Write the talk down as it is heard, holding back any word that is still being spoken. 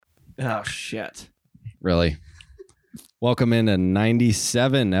Oh, shit. Really. Welcome into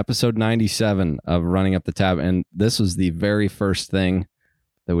episode 97 of Running Up the Tab. And this was the very first thing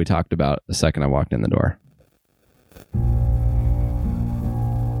that we talked about the second I walked in the door.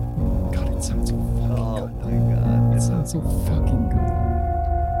 God, it sounds so fucking Oh, good. my God. It sounds so fucking good.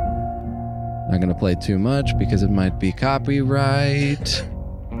 Not going to play too much because it might be copyright.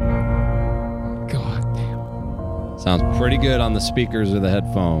 God damn. Sounds pretty good on the speakers or the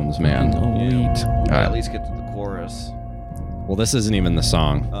headphones, man. Elite. All right. At least get to the chorus. Well, this isn't even the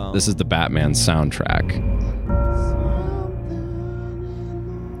song. Oh. This is the Batman soundtrack.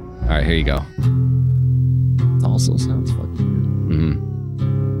 All right, here you go. Also sounds fucking Mm-hmm.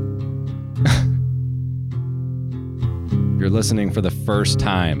 You're listening for the first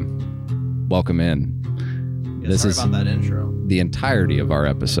time. Welcome in. Yeah, This sorry is about that intro. the entirety of our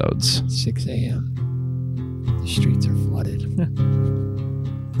episodes. good. 6 a.m. The streets are flooded.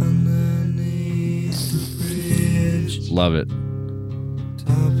 Love it.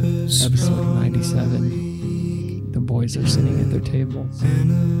 Episode 97. The boys are sitting at their tables.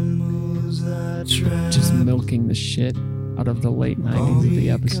 Just milking the shit out of the late 90s of the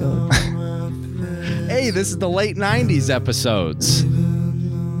episode. Hey, this is the late 90s episodes.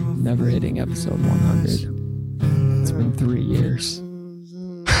 Never hitting episode 100. It's been 3 years.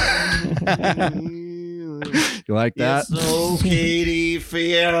 You like that? So Katie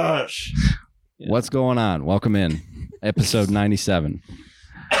Fish. What's going on? Welcome in. Episode 97.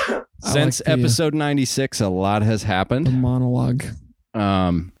 Since like the, episode 96, a lot has The happened. monologue.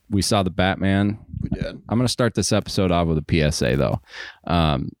 We saw the Batman. We did. I'm going to start this episode off with a PSA, though.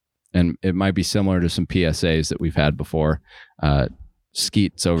 And it might be similar to some PSAs that we've had before.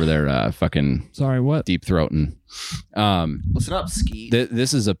 Skeet's over there fucking Sorry, what? deep throating. Listen up, Skeet.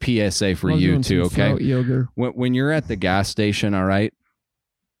 This is a PSA for I was you, doing too, some okay? throat yoga. When you're at the gas station, all right,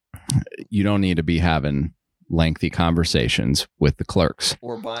 you don't need to be having lengthy conversations with the clerks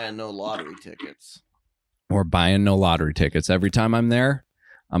Or buying no lottery tickets. or buying no lottery tickets. Every time I'm there,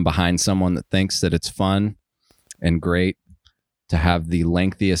 I'm behind someone that thinks that it's fun and great to have the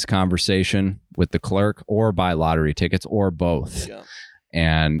lengthiest conversation with the clerk or buy lottery tickets or both. Yeah.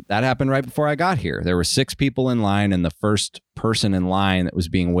 And that happened right before I got here. There were 6 people in line, and the first person in line that was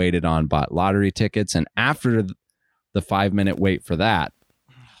being waited on bought lottery tickets. And after the 5-minute wait for that,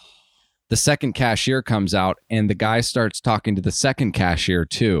 the second cashier comes out, and the guy starts talking to the second cashier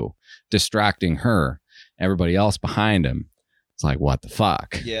too, distracting her. Everybody else behind him. It's like, what the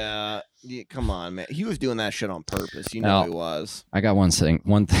fuck? Yeah. Come on, man. He was doing that shit on purpose. You No. know he was. I got one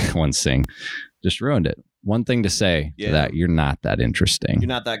thing. Just ruined it. One thing to say Yeah. to that: you're not that interesting. You're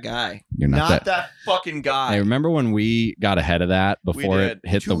not that guy. You're not that fucking guy. Hey, remember when we got ahead of that We before it did.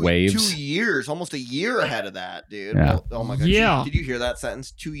 hit the waves? 2 years, almost a year ahead of that, dude. Yeah. Oh my god. Yeah. Did you hear that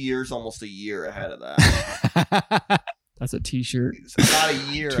sentence? 2 years, almost a year ahead of that. That's a t-shirt. It's about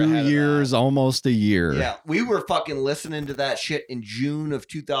a year. 2 ahead of years, that. almost a year. Yeah, we were fucking listening to that shit in June of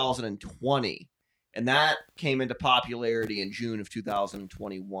 2020, and that came into popularity in June of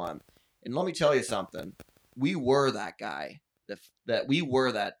 2021. And let me tell you something: we were that guy that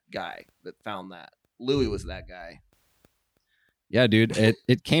found that. Louis was that guy. Yeah, dude.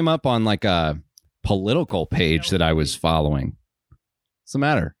 It came up on like a political page that I was following. What's the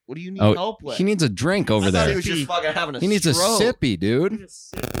matter? What do you need Oh, help with? he needs a drink over I thought there. he was just fucking having a He needs a stroke. sippy, dude.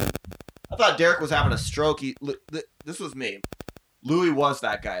 I thought Derek was having a stroke. This was me. Louis was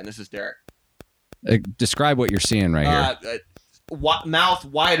that guy, and this is Derek. Describe what you're seeing right here. Mouth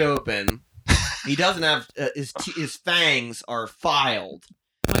wide open. He doesn't have his fangs are filed.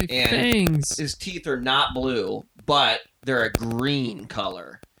 My And- fangs. His teeth are not blue, but they're a green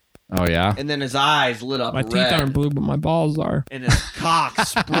color. Oh yeah. And then his eyes lit up My red. teeth aren't blue, but my balls are. And his cock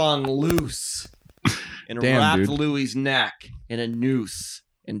sprung loose and Damn, wrapped dude. Louis's neck in a noose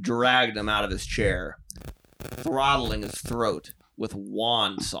and dragged him out of his chair, throttling his throat with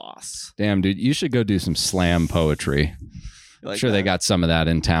wand sauce. Damn, dude. You should go do some slam poetry. Like Sure, they that? got some of that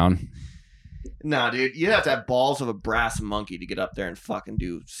in town. Nah, dude, you'd have to have balls of a brass monkey to get up there and fucking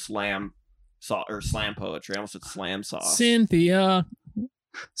do slam poetry. I almost said slam sauce. Cynthia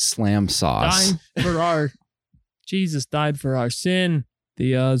Slam sauce. died for our... Jesus died for our sin.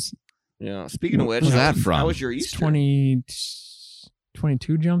 Thea's Yeah. Speaking of which, Where's that how from? was your Easter?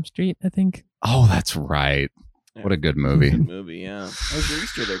 22 Jump Street, I think. Oh, that's right. What a good movie. Good movie, yeah. How was your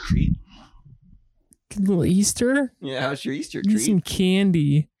Easter there, treat? Good little Easter. Yeah, how was your Easter Need treat? some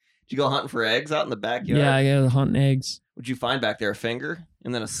candy. Did you go hunting for eggs out in the backyard? Yeah, I got hunting eggs. What'd you find back there? A finger?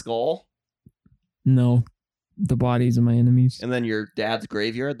 And then a skull? No, the bodies of my enemies. And then your dad's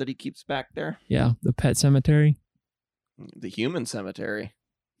graveyard that he keeps back there? Yeah, the pet cemetery. The human cemetery.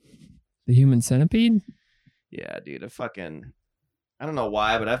 The Human Centipede? Yeah, dude. I don't know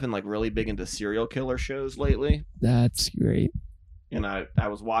why, but I've been like really big into serial killer shows lately. That's great. And I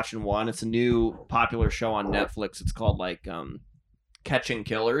was watching one. It's a new popular show on Netflix. It's called like Catching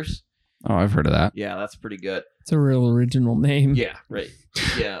Killers. Oh, I've heard of that. Yeah, that's pretty good. It's a real original name. Yeah, right.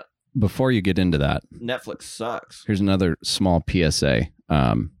 Yeah, Before you get into that, Netflix sucks. here's another small PSA.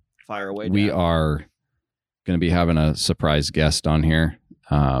 Fire away. We Dad. are going to be having a surprise guest on here.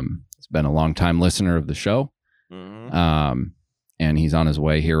 He's been a long time listener of the show. Mhm. And he's on his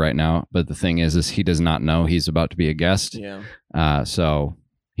way here right now. But the thing is he does not know he's about to be a guest. Yeah. So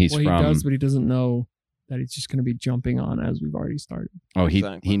he's Well, from. he does, but he doesn't know that he's just going to be jumping on as we've already started. Oh,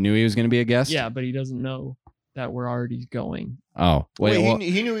 Exactly. he knew he was going to be a guest. Yeah, but he doesn't know that we're already going. Oh, wait. well,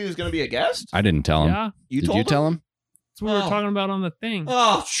 he knew he was going to be a guest. I didn't tell him. Yeah, You Did told you him? tell him? that's what we Oh. were talking about on the thing.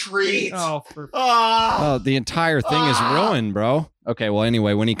 Oh, treat. Oh, for Oh. Oh, the entire thing is ruined, bro. Okay. Well,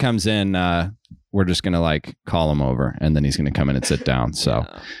 anyway, when he comes in, we're just going to like call him over and then he's going to come in and sit down. So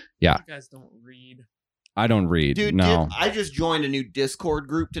Yeah. you guys don't read. I don't read. Dude, no. I just joined a new Discord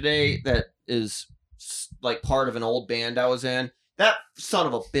group today that is like part of an old band I was in. That son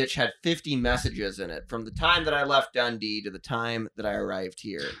of a bitch had 50 messages in it from the time that I left Dundee to the time that I arrived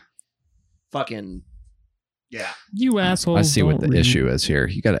here. Fucking yeah. You assholes. I see what don't the read. issue is here.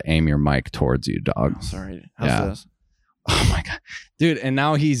 You got to aim your mic towards you, dog. Oh, sorry. How's Yeah. this? Oh my God. Dude. And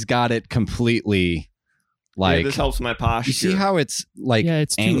now he's got it completely like, Yeah, this helps my posture. you see how it's like Yeah,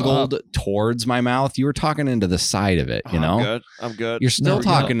 it's too angled up. towards my mouth? You were talking into the side of it, you know? I'm good. You're still No,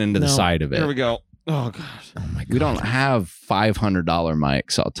 talking into the no. side of Here we it. go. Oh god. Oh my God. We don't have $500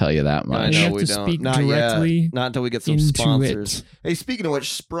 mics, I'll tell you that I much. You know have we to don't. speak Not directly yet. Not until we get some into sponsors. it. Hey, speaking of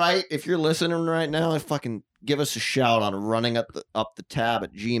which, Sprite, if you're listening right now, fucking give us a shout on running up the tab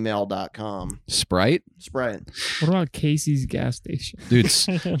at gmail.com. Sprite? Sprite. What about Casey's gas station? Dude,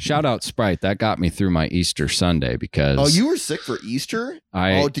 shout out Sprite. That got me through my Easter Sunday because Oh, you were sick for Easter?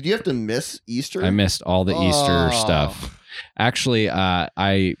 I did you have to miss Easter? I missed all the Easter Oh. stuff. Actually,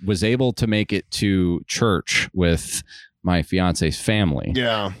 I was able to make it to church with my fiance's family.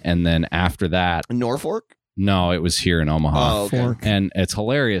 Yeah. And then after that, Norfolk? no, it was here in Omaha. Oh, okay. Fork. And it's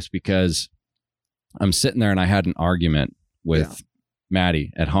hilarious because I'm sitting there and I had an argument with Yeah.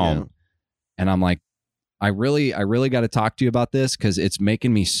 Maddie at home. Yeah. And I'm like, I really got to talk to you about this because it's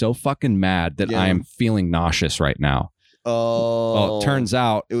making me so fucking mad that Yeah. I am feeling nauseous right now. Oh. Well, it turns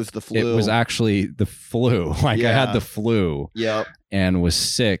out it was the flu. it was actually the flu. Like I Yeah. had the flu Yep. and was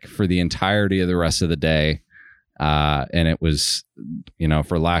sick for the entirety of the rest of the day. And it was,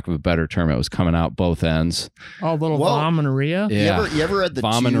 for lack of a better term, it was coming out both ends. Oh, little Whoa. vominorrhea. Yeah. You ever had the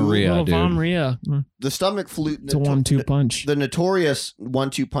Vominorrhea. Little dude. vominorrhea. the stomach flu? It's a 1-2 punch. The notorious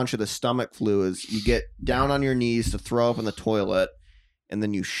 1-2 punch of the stomach flu is you get down on your knees to throw up in the toilet, and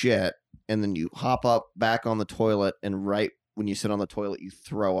then you shit, and then you hop up back on the toilet, and right when you sit on the toilet, you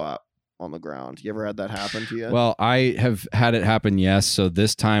throw up on the ground. You ever had that happen to you? Well, I have had it happen, yes. So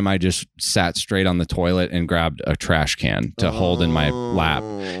this time I just sat straight on the toilet and grabbed a trash can to hold in my lap.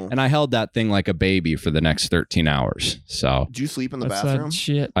 Oh. And I held that thing like a baby for the next 13 hours. So Did you sleep in the That's bathroom? that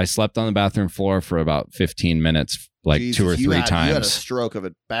shit. I slept on the bathroom floor for about 15 minutes, like Jesus, 2 or you 3 had, You had a times. stroke of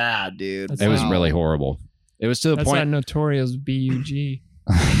it bad, dude. That's It was Wow. really horrible. It was to the That's that point. notorious BUG.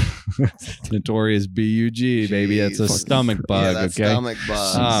 Notorious BUG, baby. It's a Jeez. stomach Yeah, bug, that okay? stomach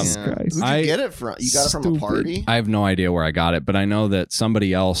bug. Jesus yeah. Christ. Who'd you I- get it from? You got it from a Stupid. party? I have no idea where I got it, but I know that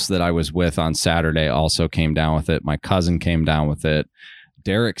somebody else that I was with on Saturday also came down with it. My cousin came down with it.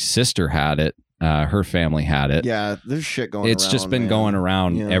 Derek's sister had it. Her family had it. Yeah, there's shit going It's around. just been man. going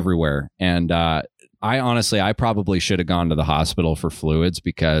around Yeah. everywhere. And I probably should have gone to the hospital for fluids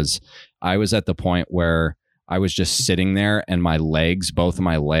because I was at the point where I was just sitting there and my legs, both of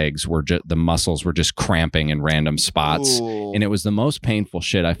my legs were just, the muscles were just cramping in random spots. Ooh. And it was the most painful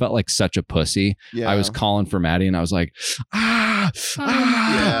shit. I felt like such a pussy. Yeah. I was calling for Maddie and I was like,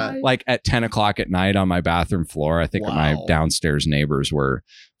 Yeah. like at 10 o'clock at night on my bathroom floor. I think my Wow. downstairs neighbors were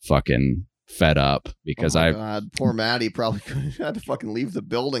fucking fed up because Oh my I, God. Poor Maddie probably had to fucking leave the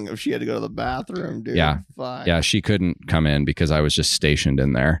building if she had to go to the bathroom, dude. Yeah. Fuck. yeah, she couldn't come in because I was just stationed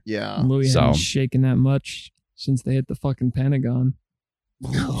in there. Yeah. Louis So- hadn't shaken that much since they hit the fucking Pentagon.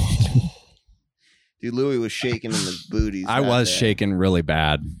 Dude, Louis was shaking in his booties. I that was day. shaking really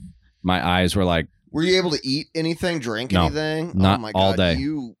bad. My eyes were like, Were you able to eat anything, drink No, anything? not oh my all God. day.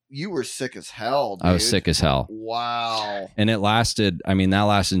 You were sick as hell, dude. I was sick as hell. Wow. And it lasted, that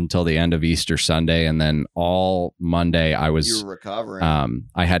lasted until the end of Easter Sunday. And then all Monday I You was, were recovering.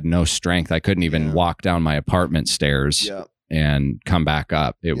 I had no strength. I couldn't even Yeah. walk down my apartment stairs yeah. and come back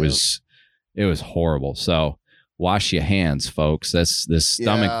up. It Yeah. was horrible. So wash your hands, folks. This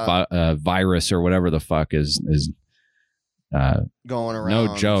stomach virus or whatever the fuck is going around.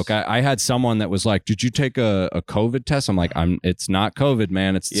 no joke. I had someone that was like, "Did you take a COVID test?" I'm like, It's not COVID,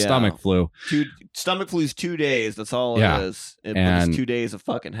 man. It's the stomach flu. Stomach flu's 2 days. That's all it is. And it's 2 days of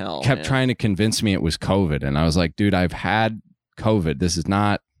fucking hell. Kept trying to convince me it was COVID, and I was like, "Dude, I've had COVID. This is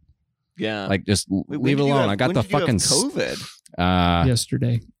not." Yeah. Like, just leave it alone. I got the fucking COVID.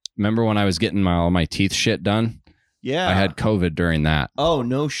 Yesterday. Remember when I was getting all my teeth shit done? Yeah. I had COVID during that. Oh,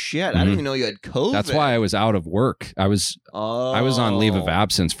 no shit. I didn't even know you had COVID. That's why I was out of work. I was on leave of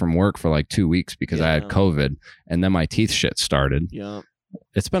absence from work for like 2 weeks because I had COVID, and then my teeth shit started. Yeah.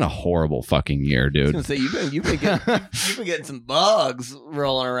 It's been a horrible fucking year, dude. I was gonna say you've been getting some bugs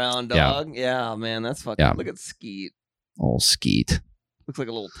rolling around, dog. Yeah, man, that's fucking. Yeah. Look at Skeet. Old Skeet. Looks like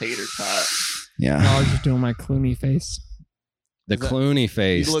a little tater tot. Yeah. No, I was just doing my Clooney face. The Clooney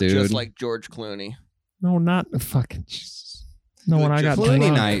face, You look dude. just like George Clooney. No, not the fucking Jesus. No, You when look I got just Clooney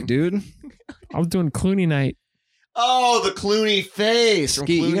drunk, night, dude. I was doing Clooney night. Oh, the Clooney face from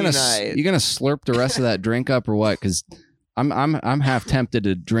Skeet, Clooney you gonna night. you gonna slurp the rest of that drink up or what? Because I'm half tempted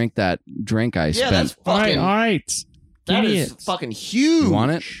to drink that drink I Yeah, spent. that's fucking. All right. That Give me is it. fucking huge. You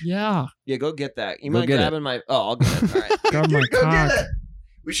want it? Yeah. Yeah, go get that. You Go mind get it. grabbing my? Oh, I'll get it. All right. Grab my Go cock. get it.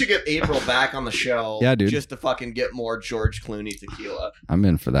 We should get April back on the show. Yeah, dude. Just to fucking get more George Clooney tequila. I'm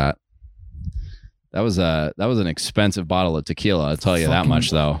in for that. That was an expensive bottle of tequila. I'll tell you that Fucking-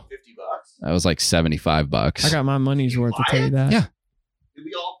 much though. $50. That was like $75. I got my money's worth to tell you that. Yeah. Did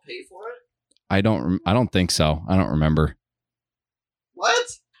we all pay for it? I don't think so. I don't remember. What?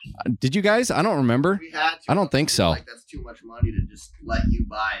 Did you guys? I don't remember. We had to. I don't think so. Like that's too much money to just let you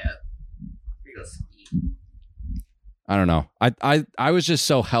buy it. Here you go, Skeet. I don't know. I was just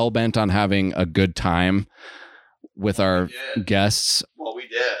so hell bent on having a good time with our We did. guests. Well, we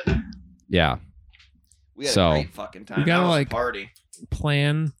did. Yeah. We had So- a great fucking time. We gotta, That was a like- party.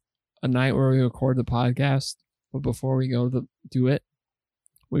 Plan a night where we record the podcast, but before we go to do it,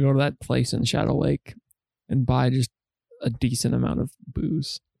 we go to that place in Shadow Lake and buy just a decent amount of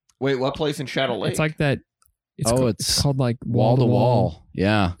booze. Wait, what place in Shadow Lake? It's like that. It's called like Wall to wall.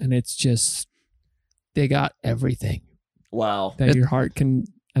 Yeah. and it's just they got everything wow. that your heart can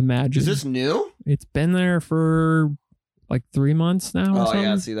imagine. Is this new? It's been there for like 3 months now. Or Oh something.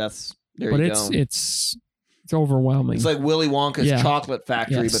 yeah. See, that's there. But you it's go. it's overwhelming. It's like Willy Wonka's Yeah. chocolate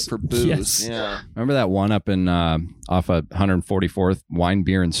factory, Yes. but for booze. Yes. Yeah. Remember that one up in off of 144th Wine,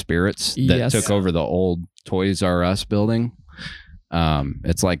 Beer, and Spirits that Yes. took over the old Toys R Us building?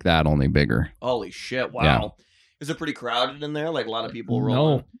 It's like that, only bigger. Holy shit! Wow. Yeah. Is it pretty crowded in there? Like a lot of people no,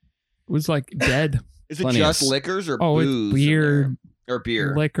 rolling. it was like dead. Is it Plenty just of- liquors or Oh, booze? it's in beer, there? Or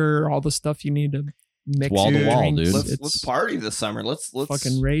beer? liquor, all the stuff you need to mix. wall to your wall, drinks. dude. Let's party this summer. Let's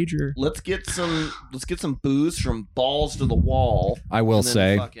fucking rager. let's get some booze from balls to the wall. I will and then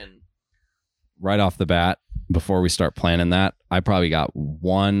say, fucking, right off the bat, before we start planning that, I probably got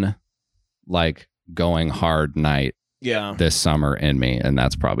one like going hard night yeah. this summer in me, and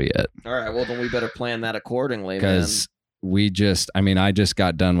that's probably it. All right. Well, then we better plan that accordingly, man. Because I just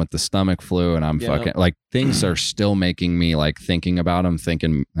got done with the stomach flu, and I'm Yeah. fucking like things are still making me like thinking about them,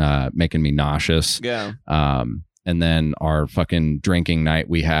 making me nauseous. Yeah. And then our fucking drinking night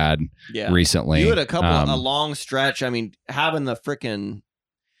we had Yeah. recently. You had a long stretch. I mean, having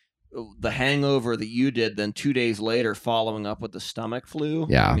the hangover that you did, then 2 days later following up with the stomach flu.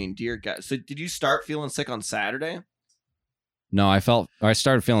 Yeah. I mean, dear God. So did you start feeling sick on Saturday? No, I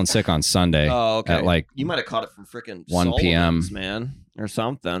started feeling sick on Sunday. Oh, okay. At like you might have caught it from freaking 1 p.m., man, or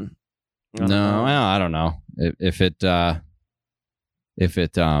something. I no, don't know. well, I don't know if it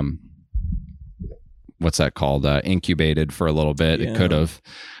what's that called? Incubated for a little bit. Yeah. It could have.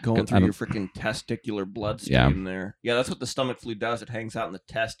 Going I through don't- your freaking testicular bloodstream there. Yeah, that's what the stomach flu does. It hangs out in the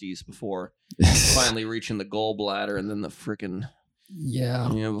testes before finally reaching the gallbladder, and then the freaking Yeah.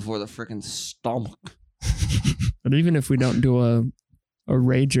 before the freaking stomach. But even if we don't do a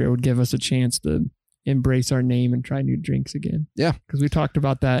rager, it would give us a chance to embrace our name and try new drinks again. Yeah. Because we talked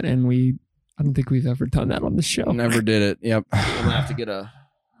about that, and I don't think we've ever done that on the show. Never did it. Yep. I'm gonna have to get a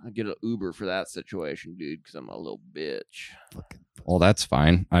Uber for that situation, dude, because I'm a little bitch. Well, that's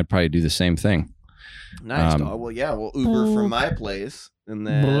fine. I'd probably do the same thing. Nice, Um, dog. Well, yeah, we'll Uber from my place and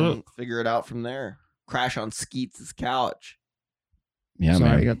then figure it out from there. Crash on Skeets' couch. Yeah, Sorry,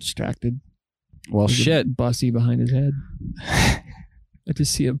 I man. got distracted. Well, There's a shit. Bussy behind his head. I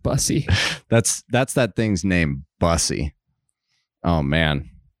just see a Bussy. That's that thing's name, Bussy. Oh man.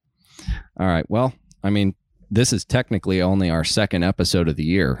 All right. Well, I mean, this is technically only our second episode of the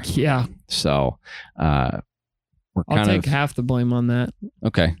year, Yeah. so we're I'll kind take of half the blame on that.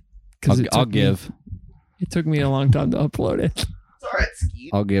 okay. 'cause it I'll took me- give. It took me a long time to upload it. It's all right,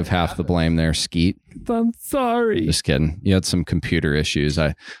 Skeet. I'll give half the blame there, Skeet. I'm sorry. Just kidding. You had some computer issues.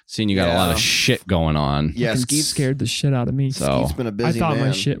 I seen you got a lot Yeah. of shit going on. Yeah, Fucking Skeet's scared the shit out of me. So- Skeet's been a I busy thought man.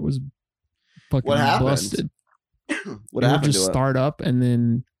 my shit was fucking What happened? busted. What It would happened just to it? start up, and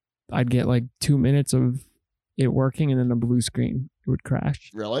then I'd get like 2 minutes of it working, and then a blue screen would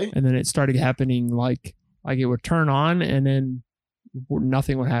crash, Really? and then it started happening like it would turn on, and then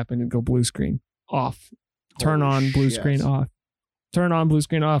nothing would happen. It'd go blue screen off, turn Holy on blue shit. screen off, turn on blue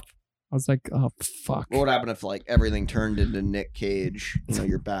screen off. I was like, oh fuck. What would happen if like everything turned into Nick Cage? You know,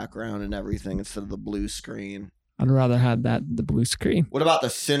 your background and everything instead of the blue screen. I'd rather have that than the blue screen. What about the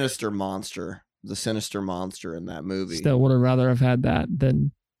sinister monster? The sinister monster in that movie. Still would have rather have had that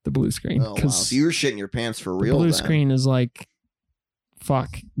than the blue screen, Oh wow! because So you were shitting your pants for the real. blue then. screen is like,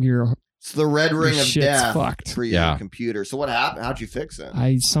 fuck, It's the red ring of shit's death fucked. for your Yeah. computer. So what happened? How'd you fix it?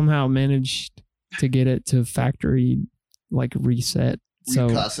 I somehow managed to get it to factory like reset. Were So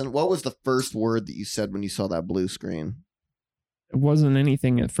you cussing? What was the first word that you said when you saw that blue screen? it wasn't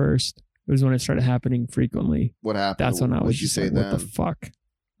anything at first. It was when it started happening frequently. What happened? That's when I was What'd you just say like, then? what the fuck?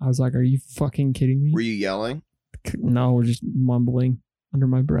 I was like, are you fucking kidding me? Were you yelling? No, we're just mumbling under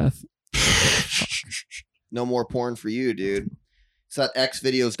my breath. No more porn for you, dude. It's that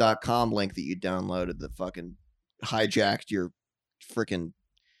xvideos.com link that you downloaded that fucking hijacked your freaking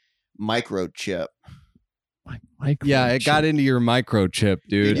microchip. Yeah, it got into your microchip,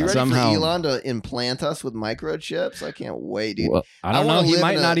 dude. You ready Somehow. for Elon to implant us with microchips? I can't wait, dude. Well, I I don't know. wanna He live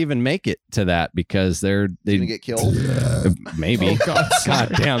might in not a- even make it to that because You gonna they get killed? maybe. Oh, God,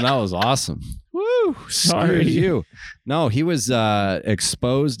 God damn, that was awesome. Woo! Sorry. Screw you. No, he was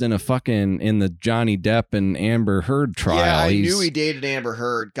exposed in the Johnny Depp and Amber Heard trial. Yeah, I He's- knew he dated Amber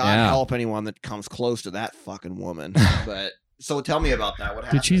Heard. God Yeah. help anyone that comes close to that fucking woman. But so tell me about that. What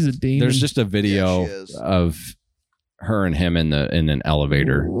happened? Dude, she's a demon. There's just a video Yeah, she is. of her and him in an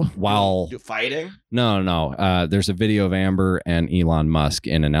elevator Ooh. while Fighting? no. There's a video of Amber and Elon Musk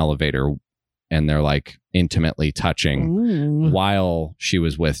in an elevator, and they're like intimately touching Ooh. while she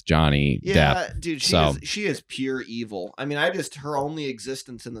was with Johnny Depp. Yeah, dude, So- she is pure evil. I mean, her only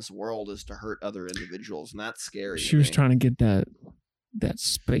existence in this world is to hurt other individuals, and that's scary. She to was me. trying to get that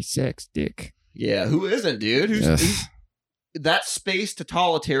SpaceX dick. Yeah, who isn't, dude? Ugh. That space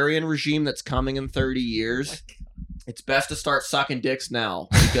totalitarian regime that's coming in 30 years? It's best to start sucking dicks now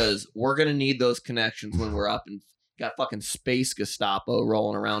because we're gonna need those connections when we're up and got fucking space Gestapo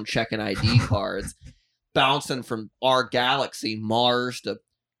rolling around checking ID cards, bouncing from our galaxy, Mars to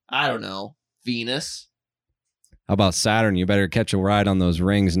I don't know, Venus. How about Saturn? You better catch a ride on those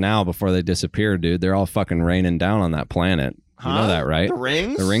rings now before they disappear, dude. They're all fucking raining down on that planet. You know Huh? that, right? The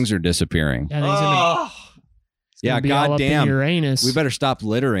rings? The rings are disappearing. Yeah, I think it's gonna, Oh, it's gonna Yeah, be all up in goddamn. Uranus. We better stop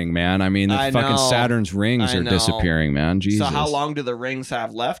littering, man. I mean, the I fucking know. Saturn's rings I are know. disappearing, man. Jesus. so how long do the rings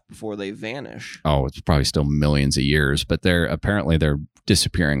have left before they vanish? Oh, it's probably still millions of years, but they're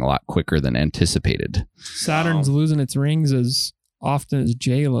disappearing a lot quicker than anticipated. Saturn's losing its rings as often as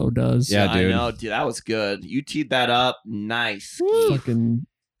J-Lo does. Yeah, dude. I know, dude. That was good. You teed that up. Nice. Fucking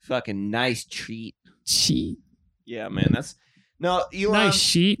Fucking nice treat. cheat. Yeah, man. That's no Elon. Nice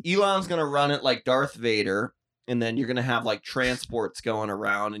sheet. Elon's gonna run it like Darth Vader, and then you're gonna have like transports going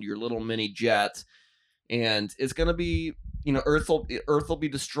around and your little mini jets, and it's gonna be, you know, Earth will be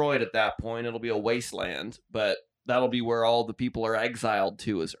destroyed at that point. It'll be a wasteland, but that'll be where all the people are exiled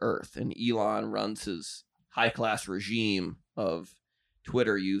to is Earth, and Elon runs his high class regime of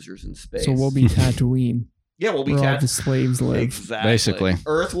Twitter users in space. So we'll be Tatooine. yeah, we'll be where all Tat- the slaves live. Exactly. Basically.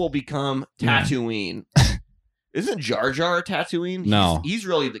 Earth will become Yeah. Tatooine. Isn't Jar Jar a Tatooine? No. He's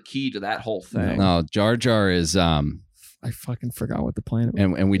really the key to that whole thing. No, Jar Jar is I fucking forgot what the planet was.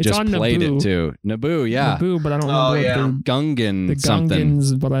 and we It's just on played Naboo. it too. Naboo, yeah. Naboo, but I don't Oh, remember yeah. what Gungan the something.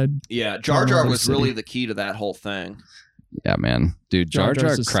 Gungans, but I Yeah, Jar I don't Jar know was the really city. the key to that whole thing. Yeah, man. Dude, Jar Jar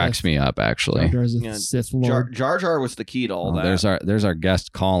Jar Jar's a cracks Sith. me up actually. Jar Jar's a Yeah, Sith Jar, Lord. Jar Jar was the key to all Oh, that. there's our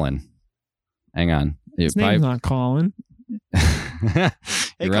guest Colin. Hang on. His name's not Colin. Hey,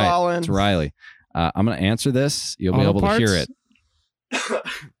 You're right. Colin. It's Riley. I'm going to answer this. You'll be Auto able to hear parts? it.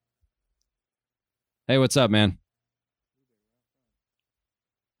 Hey, what's up, man?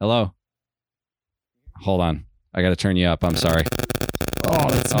 Hello? Hold on. I got to turn you up. I'm sorry. Oh,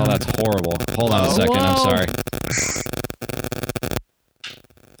 that's Oh, that's horrible. Hold on a Oh, second. I'm whoa. sorry.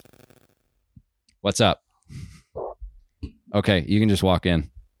 What's up? Okay, you can just walk in.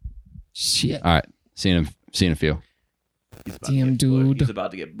 shit. All right. Seen a few. He's about to Damn, get dude. He's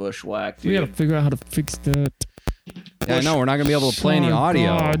about to get bushwhacked, We gotta dude. figure out how to fix that. Yeah, I know we're not going to be able to play any Oh,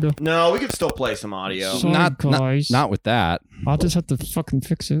 audio. God. No, we could still play some audio. Sorry, Not guys. with that. I'll just have to fucking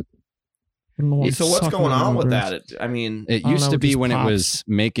fix it. I'm the one So what's sucking going on on with numbers. that? I mean, It I don't used know, to it be just when it pops. was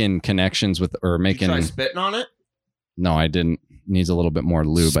making connections with or you making. try spitting on it. No, I didn't. Needs a little bit more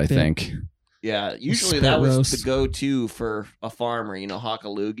lube, I Spit. think. Yeah, usually Spit that was roast. the go-to for a farmer. Hock a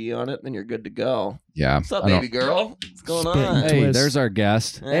loogie on it, then you're good to go. Yeah. What's up, I don't- baby girl? What's going Spit on? and Hey, twist. there's our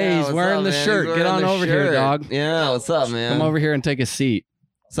guest. Yeah, hey, he's what's wearing up, the man? shirt. He's Get wearing on the over here, shirt. dog. Yeah, what's up, man? Come over here and take a seat.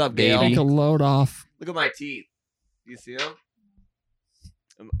 What's up, Gail? Baby. Take a load off. Look at my teeth. You see them?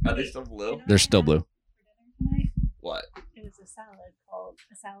 Are they still blue? They're still blue. What? It was a salad called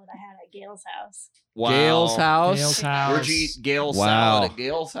a salad I had at Gail's house. Wow. Gail's house. Gail's Where'd house. you eat Gail's Wow. salad at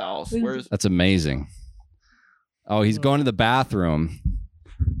Gail's house? Where's? That's amazing. Oh, he's going to the bathroom.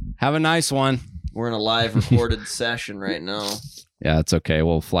 Have a nice one. We're in a live recorded session right now. Yeah, it's okay.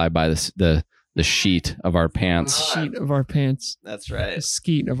 We'll fly by the sheet of our pants. Sheet of our pants. That's The right.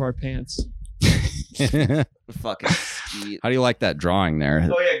 skeet of our pants. How Fucking skeet. do you like that drawing there?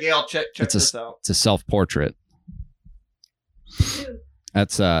 Oh yeah, Gail, check It's this out. It's a self-portrait. Dude,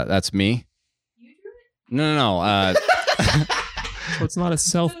 That's me. you drew it? No. So it's not a So it's not a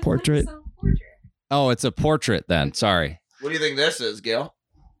self-portrait. self-portrait. Oh, it's a portrait then. Sorry. What do you think this is, Gail?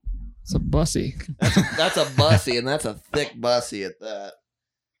 It's a bussy. That's a bussy, and that's a thick bussy at that.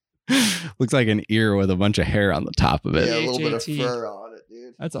 Looks like an ear with a bunch of hair on the top of it. Yeah, a little bit of HAT. fur on it,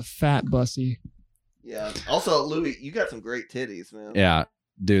 dude. That's a fat bussy. Yeah. Also, Louis, you got some great titties, man. Yeah,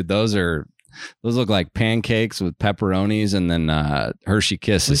 dude, those look like pancakes with pepperonis and then Hershey At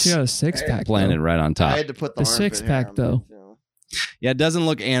least Kisses you got a six pack. planted right on I top. had to put the, The armpit six-pack, hair on though. there, too. Yeah, it doesn't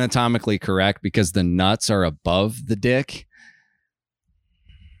look anatomically correct because the nuts are above the dick.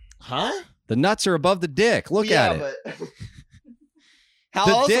 Huh? The nuts are above the dick. Look Yeah, at it. But how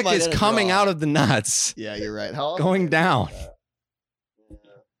The else dick am I is gonna coming draw? out of the nuts. Yeah, you're right. How else Going am I gonna down. do that? Yeah.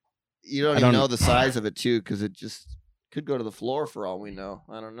 You don't I even don't- know the size of it too, because it just could go to the floor for all we know.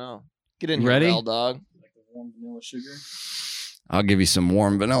 I don't know. Get in here, Ready? Ral dog. Like the warm vanilla sugar. I'll give you some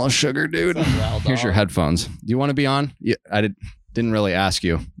warm vanilla sugar, dude. What's up, Ral Here's your dog? headphones. Do you want to be on? Yeah, I didn't really ask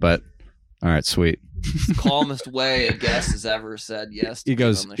you, but all right, sweet. Calmest way a guest has ever said yes. To He being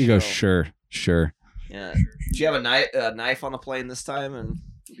goes, on the he goes, show. sure. Yeah. Did you have a knife on the plane this time? And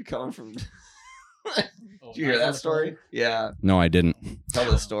you coming from? Did you hear that story? Yeah. No, I didn't.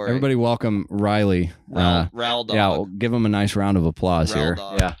 Tell the story. Everybody, welcome Riley. Ral dog. Yeah, we'll give him a nice round of applause Ral here.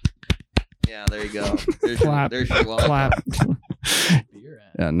 dog. Yeah, Yeah. There you go. There's Clap. Your, there's your welcome. Clap. Beer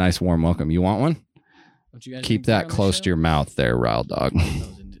at. yeah, nice warm welcome. You want one? Don't you guys Keep drink beer that on the close show? to your mouth, there, Rile Dog.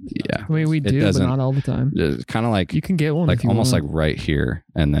 Yeah. I mean, we It do, but doesn't- not all the time. It's kind of like You can get one. like if you almost want. like right here,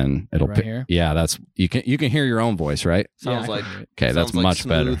 and then it'll Right pick. here? Yeah, that's you can hear your own voice, right? Sounds Yeah, I like can do it. Okay, that's sounds like much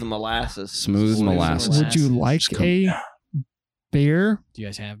better. Smooth molasses. Smooth molasses. Would you like Just come- a beer? Do you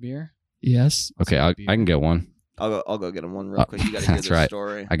guys have beer? Yes. Okay, I can get one. I'll go get him one real Oh, quick. You got to hear that's the right.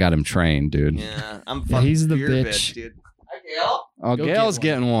 story. I got him trained, dude. Yeah, I'm. Yeah, fucking he's the beer bitch. dude. Hi, Gail. Oh, Go Gail's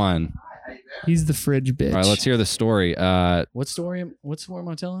get one. getting one. How you been? He's the fridge bitch. All right, let's hear the story. What story am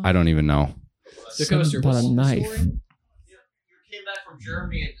I telling? I don't even know. The Something coaster. about What's a the knife. story? You came back from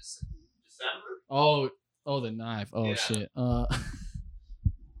Germany in December. Oh, the knife. Oh Yeah. shit.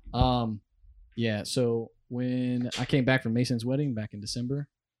 Yeah. So when I came back from Mason's wedding back in December,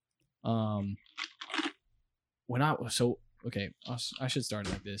 I should start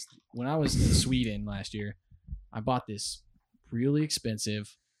it like this. When I was in Sweden last year, I bought this really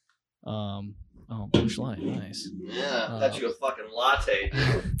expensive, Busch Light, nice. Yeah, got you a fucking latte.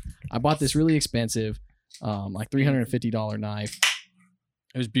 Dude. I bought this really expensive, like $350 knife.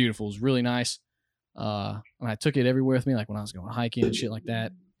 It was beautiful. It was really nice. And I took it everywhere with me, like when I was going hiking and shit like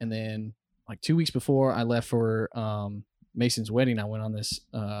that. And then, like 2 weeks before I left for Mason's wedding, I went on this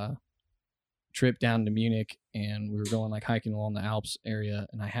trip down to Munich, and we were going like hiking along the Alps area,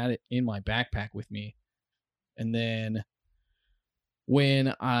 and I had it in my backpack with me. And then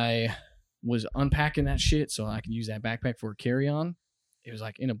when I was unpacking that shit so I could use that backpack for a carry-on, it was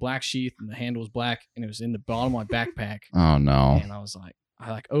like in a black sheath, and the handle was black, and it was in the bottom of my backpack. Oh no. And I was like,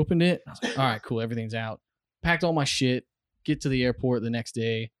 I opened it. I was like, all right, cool. Everything's out. Packed all my shit, get to the airport the next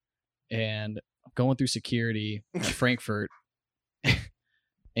day, and I'm going through security at Frankfurt.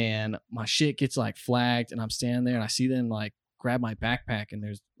 And my shit gets like flagged, and I'm standing there, and I see them like grab my backpack, and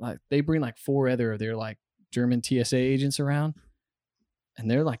there's like, they bring like 4 other of their like German TSA agents around, and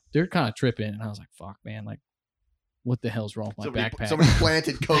they're kind of tripping. And I was like, fuck, man, like, what the hell's wrong with my backpack? Somebody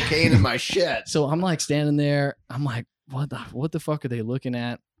planted cocaine in my shit. So I'm like standing there. I'm like, what the fuck are they looking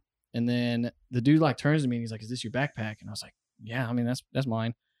at? And then the dude like turns to me and he's like, "Is this your backpack?" And I was like, "Yeah, I mean that's mine."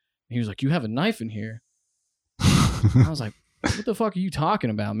 And he was like, "You have a knife in here." And I was like, "What the fuck are you talking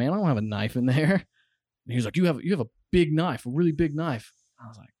about, man? I don't have a knife in there." And he was like, "You have a big knife, a really big knife." I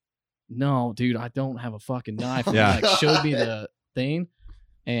was like, no, dude, I don't have a fucking knife. And Yeah. he like showed me the thing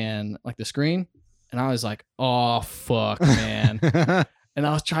and like the screen. And I was like, oh, fuck, man. And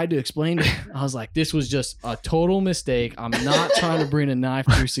I was trying to explain to him. I was like, this was just a total mistake. I'm not trying to bring a knife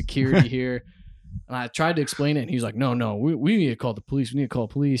through security here. And I tried to explain it. And he was like, no, we need to call the police. We need to call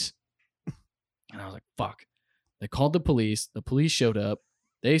police. And I was like, fuck. They called the police. The police showed up.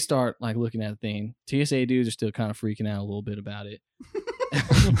 They start like looking at the thing. TSA dudes are still kind of freaking out a little bit about it.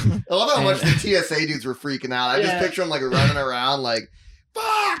 I love how much the TSA dudes were freaking out. I just picture them like running around like,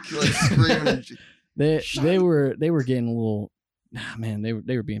 fuck, like screaming. And They were getting a little, man, they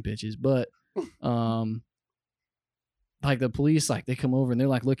were being bitches. But like the police, like they come over and they're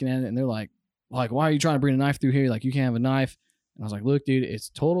like looking at it and they're like, why are you trying to bring a knife through here? Like you can't have a knife. And I was like, look, dude, it's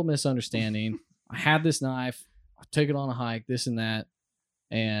total misunderstanding. I had this knife. I took it on a hike, this and that.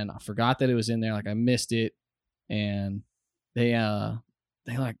 And I forgot that it was in there. Like I missed it. And they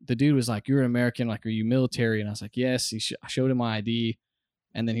like, the dude was like, you're an American. Like, are you military? And I was like, yes. I showed him my ID.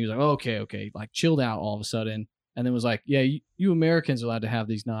 And then he was like, oh, okay. Like chilled out all of a sudden. And then was like, yeah, you Americans are allowed to have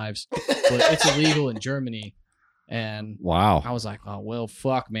these knives, but it's illegal in Germany. And Wow. I was like, oh, well,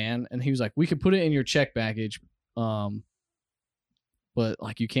 fuck, man. And he was like, we could put it in your check baggage. But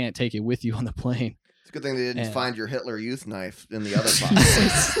like, you can't take it with you on the plane. it's a good thing they didn't And- find your Hitler Youth knife in the other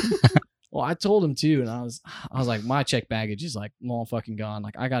box. Well, I told him too. And I was like, my check baggage is like long fucking gone.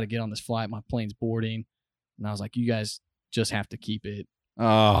 Like I got to get on this flight. My plane's boarding. And I was like, you guys just have to keep it. It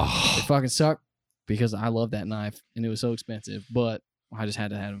Oh. fucking sucked because I love that knife and it was so expensive, but I just had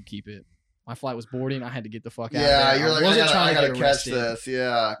to have him keep it. My flight was boarding. I had to get the fuck out. Yeah, of there. you're like, wasn't I gotta get catch arrested. this.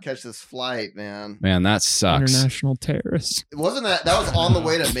 Yeah, catch this flight, man. Man, that sucks. International terrorist. Wasn't that was on the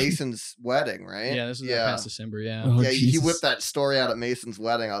way to Mason's wedding, right? Yeah, this was past December. Yeah. Oh, Yeah, he Jesus. whipped that story out at Mason's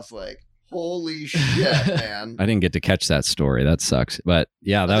wedding. I was like, holy shit, man. I didn't get to catch that story. That sucks. But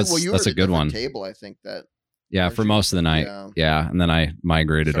yeah, I think- well, you were that's at a good one. different Table, I think that. Yeah, weren't for you? most of the night. Yeah. Yeah, and then I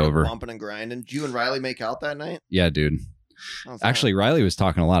migrated Started over. bumping and grinding. Did you and Riley make out that night? Yeah, dude. How's that? Actually, Riley was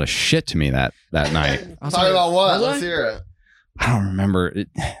talking a lot of shit to me that night. I was Talk like, about what? was Let's I? hear it. I don't remember. What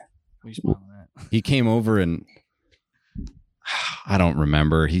are you smiling at? He came over and I don't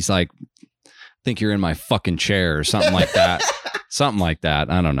remember. He's like, I think you're in my fucking chair or something like that. Something like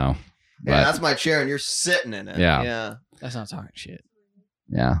that. I don't know. Yeah, But that's my chair, and you're sitting in it. Yeah. Yeah. That's not talking shit.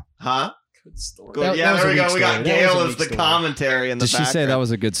 yeah. Huh? Good story. Good. That Yeah, was there a we go. weak We got story. That was a Gail weak as the story. commentary in the Did she say that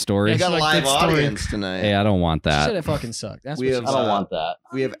was a good story? We got a Like, live good story. audience tonight. Hey, I don't want She said that. it fucking sucked. That's We what have, she said. that.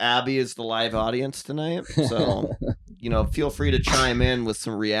 We have Abby as the live audience tonight, so feel free to chime in with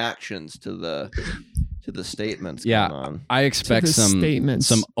some reactions to the statements. Yeah. going on. I expect To the some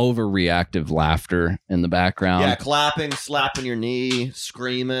statements. overreactive laughter in the background. Yeah, clapping, slapping your knee,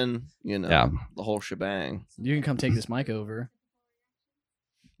 screaming, Yeah. the whole shebang. You can come take this mic over.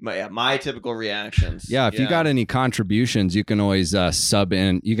 My typical reactions. Yeah, if you got any contributions, you can always sub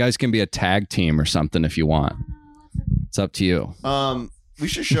in. You guys can be a tag team or something if you want. It's up to you. we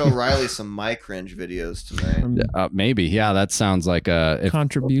should show Riley some my cringe videos tonight. From Maybe. Yeah, that sounds like if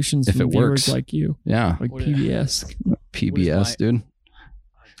contributions if from it viewers works. like you, yeah, like What is- PBS. PBS, dude.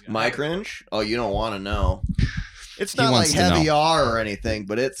 My cringe? Oh, you don't want to know. It's He not like wants to heavy know. R or anything,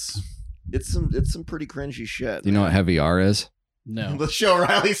 but it's some pretty cringy shit. Do you know what heavy R is? No. Let's show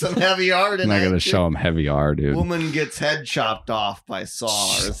Riley some heavy R I'm tonight. not gonna dude. show him heavy R, dude. Woman gets head chopped off by saw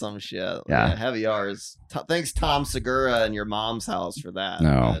or some shit. Yeah. Heavy R is. Thanks, Tom Segura and your mom's house for that.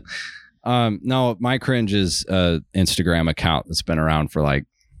 No. But No, my cringe is Instagram account that's been around for like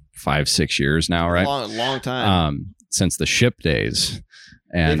 5-6 years now, right? long time. Since the ship days,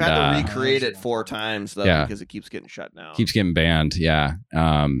 and They've had to recreate it 4 times though yeah. because it keeps getting shut down. keeps getting banned. Yeah.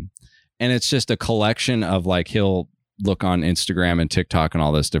 And it's just a collection of like, he'll look on Instagram and TikTok and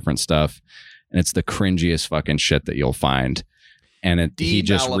all this different stuff. And it's the cringiest fucking shit that you'll find. And he Deep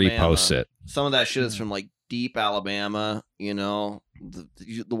just Alabama. reposts it. Some of that shit is from like deep Alabama, the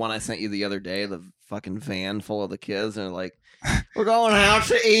one I sent you the other day, the fucking van full of the kids, and they're like, we're going out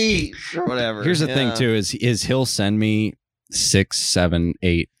to eat or whatever. Here's the Yeah. thing too, is he'll send me 6, 7,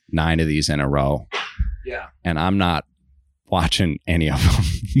 8, 9 of these in a row. Yeah. And I'm not watching any of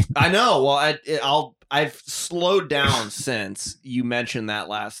them. I know. Well, I've slowed down since you mentioned that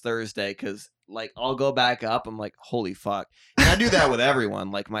last Thursday because like I'll go back up. I'm like, holy fuck. And I do that with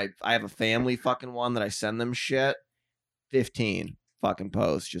everyone. Like I have a family fucking one that I send them shit. 15 fucking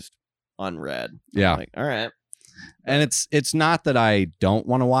posts just unread. Yeah. I'm like, all right. And it's not that I don't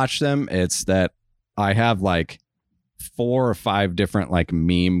want to watch them. It's that I have like 4 or 5 different like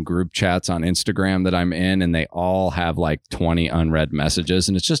meme group chats on Instagram that I'm in, and they all have like 20 unread messages,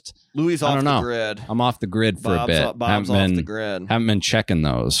 and it's just Louis I off don't the know. grid. I'm off the grid for a bit. Bob's off the grid. Haven't been checking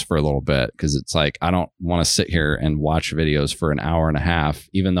those for a little bit because it's like I don't want to sit here and watch videos for an hour and a half,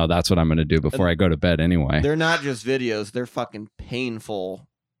 even though that's what I'm going to do before I go to bed anyway. They're not just videos; they're fucking painful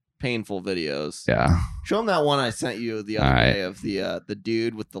videos. Yeah. Show them that one I sent you the other All right. day of the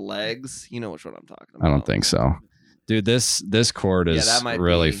dude with the legs. You know which one I'm talking about. I don't think so. Dude, this cord is that might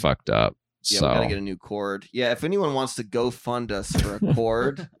really be- fucked up. Yeah, So we gotta get a new cord. Yeah, if anyone wants to go fund us for a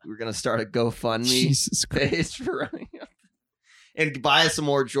cord, we're gonna start a GoFundMe Jesus Christ. page for running up. And buy us some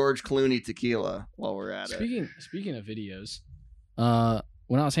more George Clooney tequila while we're at it. Speaking of videos,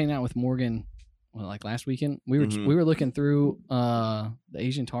 when I was hanging out with Morgan, like last weekend, we Mhm. were looking through the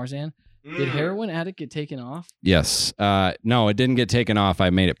Asian Tarzan. Did Mm. Heroin Addict get taken off? yes. No, it didn't get taken off.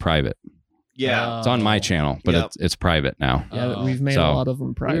 I made it private. Yeah. It's on my channel, but Yep. it's private now. Yeah, we've made So- a lot of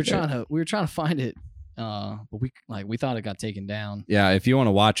them private. we were trying to find it, but we thought it got taken down. Yeah, if you want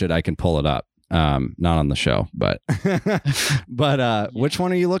to watch it, I can pull it up. Not on the show, but which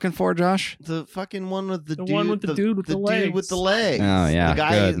one are you looking for, Josh? The fucking one with the, The dude, one with the dude with the dude legs. with the legs. Oh, yeah, The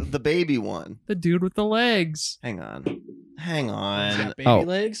guy, good. the baby one. The dude with the legs. Hang on. Hang He's on. got baby Oh.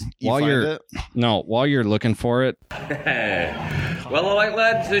 legs. You While find you're- it? No, while you're looking for it, Well, all right,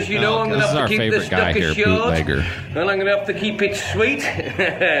 lads, as you know, I'm going this to is our have to keep this favorite guy duck here, short, Bootlegger. and I'm going to have to keep it sweet.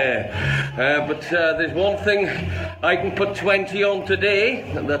 But there's one thing I can put 20 on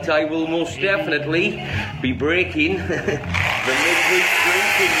today that I will most definitely be breaking. The midweek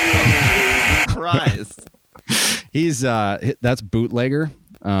drinking rule. Christ. He's that's Bootlegger,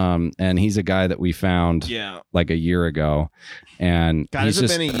 and he's a guy that we found Yeah. like a year ago, and God, he's has it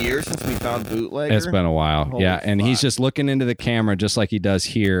just. been a year since we found Bootlegger? It's been a while. Holy yeah. And he's fuck. just looking into the camera just like he does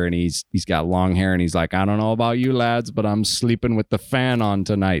here. And he's got long hair and he's like, I don't know about you lads, but I'm sleeping with the fan on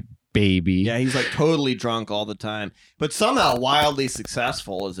tonight, baby. Yeah, he's like totally drunk all the time, but somehow wildly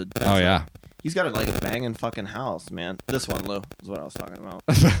successful as a. Oh, yeah. He's got like a banging fucking house, man. This one, Lou, is what I was talking about.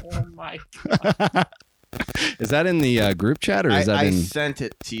 Oh my. Is that in the group chat or is that I in. sent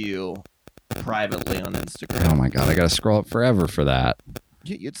it to you privately on Instagram. Oh, my God. I got to scroll up forever for that.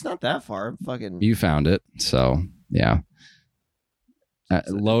 It's not that far. Fucking. You found it. So, yeah.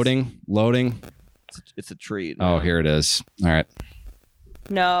 Loading. It's a treat. Oh, man. here it is. All right.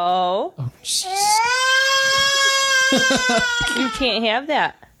 No, Oh, Jesus. you can't have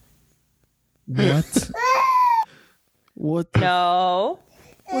that. What? What the No,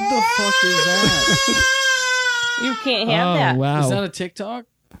 what the fuck is that? you can't have Oh, that. wow. Is that a TikTok?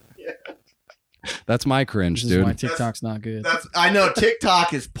 That's my cringe, This is why dude. TikTok's not good. I know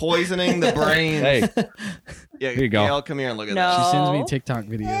TikTok is poisoning the brain. Hey, Yeah, here you go. Gail, come here and look at No. She that. sends me TikTok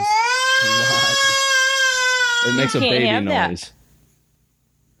videos. it makes a can't baby have that. noise.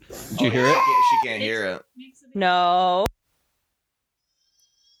 Did you hear it? She can't hear it. No,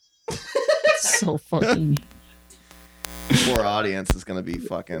 So fucking. Poor audience is gonna be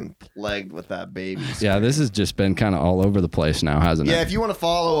fucking plagued with that baby. Yeah, this has just been kind of all over the place now, hasn't Yeah, it? if you want to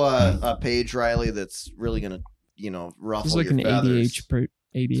follow a page, Riley, that's really gonna, ruffle It's like your an feathers.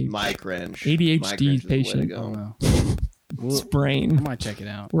 ADHD My cringe. ADHD My cringe is the way to patient. I go. don't know. I brain. might check it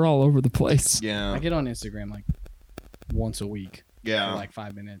out. We're all over the place. Yeah, I get on Instagram like once a week yeah, for like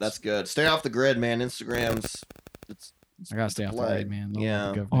 5 minutes. that's good. Stay off the grid, man. Instagram's, I gotta stay off the play. grid, man. Don't Yeah.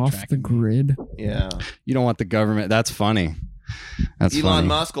 let the government Off track the me. grid. yeah. You don't want the government. That's funny. That's Elon funny.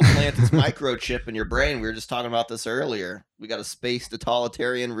 Musk will plant this microchip in your brain. We were just talking about this earlier. We got a space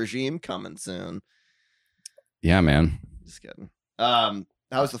totalitarian regime coming soon. Yeah, man. Just kidding.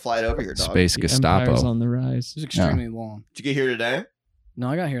 How was the flight over here, dog? Space The empire's Gestapo. on the rise. It was extremely long. Did you get here today? No,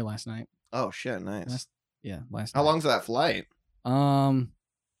 I got here last night. Oh shit, nice. Last How night. long's that flight?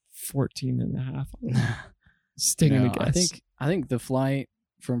 14 and a half. Stinging no, a guess. I think the flight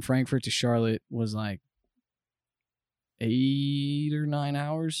from Frankfurt to Charlotte was like 8 or 9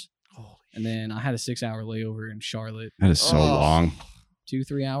 hours. And then I had a 6-hour layover in Charlotte, That is so Oh. long.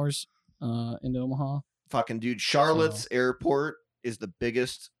 2-3 hours into Omaha. Fucking dude, Charlotte's airport is the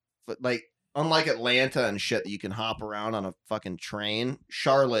biggest. Like, unlike Atlanta and shit that you can hop around on a fucking train,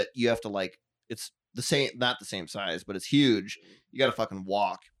 Charlotte, you have to like, it's the same, not the same size, but it's huge. You got to fucking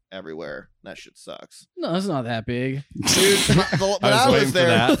walk everywhere. That shit sucks. No, it's not that big. Dude, when I waiting was for there,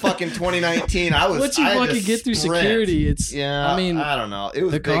 that. fucking 2019, I was. Once you I had to fucking get through sprint. security, it's Yeah, I mean, I don't know. It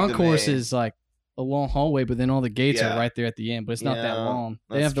was the big to concourse me. is like a long hallway, but then all the gates Yeah. are right there at the end. But it's not that Yeah, long.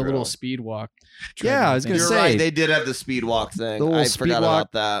 They that's have the little true. speed walk. Yeah, I was treadmill gonna You're say right. They did have the speed walk thing. The little I speed forgot walk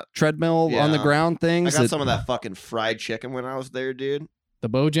about that. treadmill on the Yeah. ground I things. got some of that fucking fried chicken when I was there, dude. The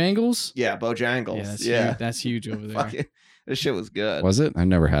Bojangles? Yeah, Bojangles. Yeah, that's Yeah. huge. That's huge over there. Fucking, this shit was good. Was it? I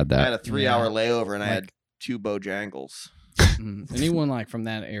never had I had that. a 3-hour layover and I Like- had 2 Bojangles. Anyone like from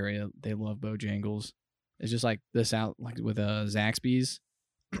that area, they love Bojangles. It's just like this out like with Zaxby's.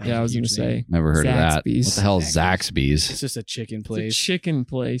 Yeah, I was gonna Huge thing. say Never heard of that. Zaxby's. What the hell is Zaxby's? It's just a chicken it's a place. chicken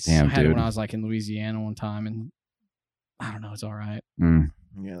place. Damn. I had it dude. when I was like in Louisiana one time, and I don't know, it's all right. Mm.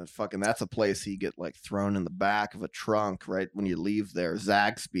 Yeah, that's a place you get like thrown in the back of a trunk right when you leave there.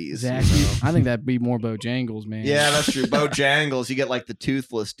 Zaxby's. you know? Zaxby's. I think that'd be more Bojangles, man. Yeah, that's true. Bojangles, you get like the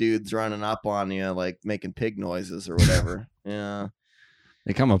toothless dudes running up on you, like making pig noises or whatever. Yeah.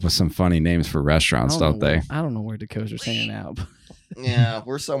 They come up with some funny names for restaurants, don't they? I don't know where Dakota's hanging out. Yeah,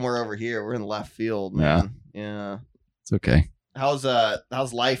 we're somewhere over here. We're in left field, man. Yeah. It's okay. How's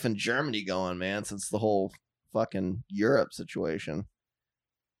life in Germany going, man, since the whole fucking Europe situation?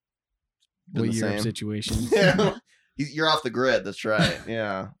 Been What the Europe same? situation? Yeah. You're off the grid, that's right.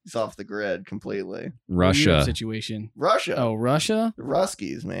 Yeah. He's off the grid completely. What Europe Russia. situation. Russia. Oh, Russia? The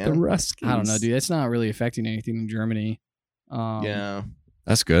Ruskies, The man. Ruskies. I don't know, dude. It's not really affecting anything in Germany. Yeah.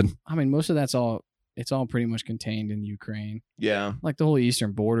 That's good. I mean, most of that's all. It's all pretty much contained in Ukraine. Yeah. Like the whole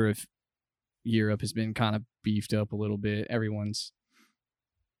eastern border of Europe has been kind of beefed up a little bit. Everyone's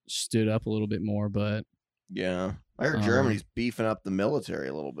stood up a little bit more, but Yeah. I heard Germany's beefing up the military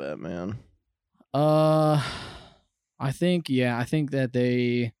a little bit, man. I think that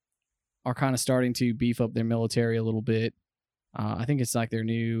they are kind of starting to beef up their military a little bit. I think it's like their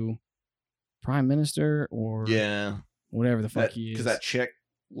new prime minister or Yeah. whatever the fuck he is. Because that chick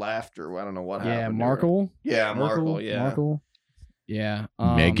left or I don't know what yeah, happened. to her. Markle. Yeah, Markle. Yeah. Markle. Yeah.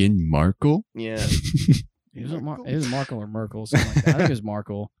 Meghan Markle? Yeah. It was Markle or Merkel, something like that. I think it was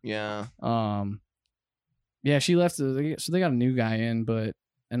Markle. Yeah. Yeah, she left. So they got a new guy in,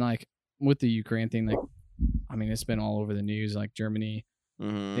 and like with the Ukraine thing, like, I mean, it's been all over the news. Like Germany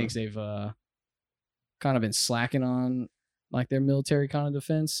Mhm. thinks they've kind of been slacking on like their military kind of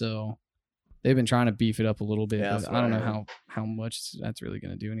defense, so they've been trying to beef it up a little bit. Yeah, but that's I what don't I know heard. how much that's really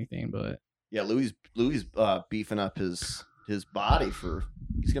going to do anything. But Yeah, Louis beefing up his body for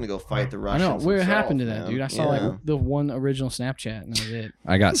he's gonna go fight the I Russians. know where himself, happened to that, man. dude. I saw like the one original Snapchat, and that was it.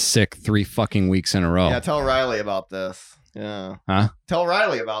 I got sick 3 fucking weeks in a row. Yeah, tell Riley about this. Yeah. Huh? Tell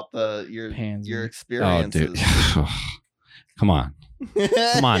Riley about your Pansy. your Oh, experiences. dude. Come on.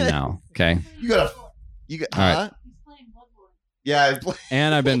 Come on now. Okay. You got. All right. Huh? Yeah,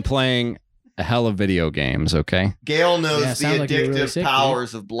 And I've been playing a hell of video games, okay? Gail knows Yeah, the sounds like you're addictive really sick, dude.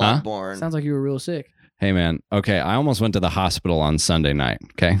 powers of Bloodborne. Sounds like you were real sick. Hey, man. Okay, I almost went to the hospital on Sunday night,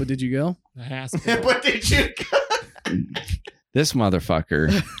 okay? But did you go? The hospital. But did you? This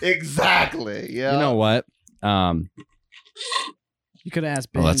motherfucker. Exactly. Yeah. You know what? You could have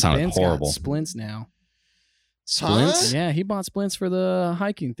asked Ben. Oh, that sounded Ben's horrible. got splints now. Splints? Yeah, he bought splints for the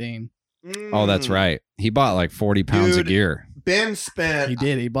hiking thing. Oh, that's right. He bought like 40 pounds Dude. of gear. Ben spent. He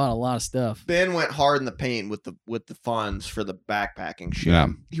did. He bought a lot of stuff. Ben went hard in the paint with the funds for the backpacking shit. Yeah.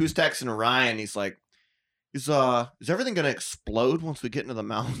 He was texting Ryan. He's like, "Is everything gonna explode once we get into the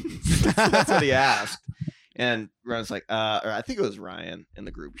mountains?" That's what he asked. And Ryan's like, or I think it was Ryan in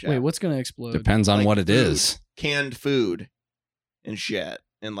the group chat. Wait, what's gonna explode? Depends on Like what it food. is. Canned food and shit,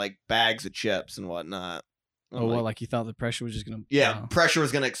 and like bags of chips and whatnot. I'm Oh, well, like you thought the pressure was just gonna. yeah, pressure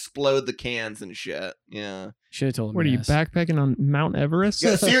was gonna explode the cans and shit. Yeah, Should have told him. What are you yes. backpacking on Mount Everest?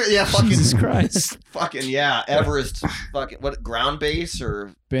 yeah, yeah, fucking Jesus Christ. fucking yeah, Everest, fucking what ground base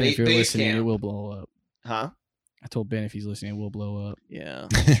or Ben, if you're base listening, camp. it will blow up. Huh? I told Ben if he's listening, it will blow up. Yeah,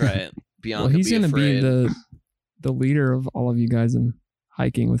 that's right. Bianca, Well, he's be going to be afraid. the leader of all of you guys in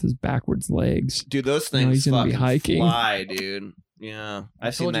hiking with his backwards legs. Dude, those No, things he's gonna be fucking hiking. fly, dude. Yeah,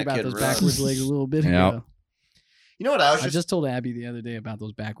 I've seen told you that about kid those run. backwards legs a little bit Yep. ago. You know what? I was I just, just told Abby the other day about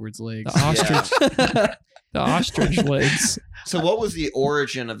those backwards legs. The ostrich, the ostrich legs. so. What was the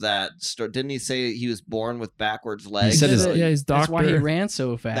origin of that? Didn't he say he was born with backwards legs? said his- Yeah, his That's doctor. why he ran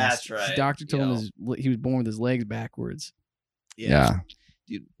so fast. That's right. His doctor told him Yo. he was born with his legs backwards. Yeah.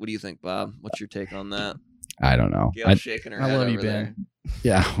 Dude, what do you think, Bob? What's your take on that? I don't know. Gail's shaking her I head love you, over there. Ben.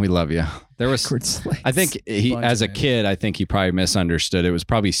 Yeah, we love you. There was Backwards legs. I think he Bunch as a of it. kid, I think he probably misunderstood. It was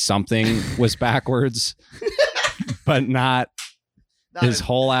probably something was backwards, but not Not his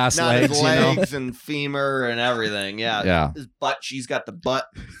whole ass not legs, his you know? legs and femur and everything. Yeah. Yeah. His butt. She's got the butt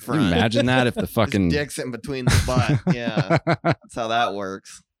Can front. you imagine that if the fucking His dick's in between the butt. Yeah. That's how that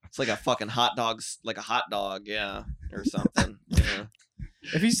works. It's like a fucking hot dog's like a hot dog. Yeah. Or something. Yeah.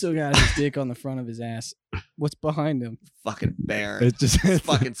 If he's still got his dick on the front of his ass, what's behind him? Fucking barren. It just It's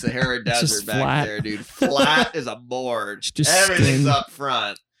fucking Sahara just Desert back flat. there, dude. Flat as a board. It's just Everything's skin. up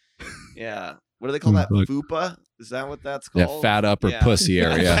front. Yeah. What do they call that? Look. Fupa? Is that what that's Yeah, called? fat upper Yeah. pussy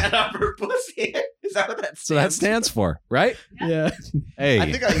area. Fat upper pussy. Is that what that stands So that stands for, right? Yeah. Hey.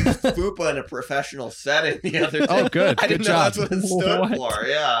 I think I used Fupa in a professional setting the other day. Oh, good. I didn't Good know job. that's what it stood What? for.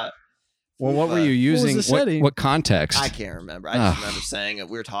 Yeah. Well, what were Fupa. you using? the setting? What context? I can't remember. I just Ugh. remember saying it.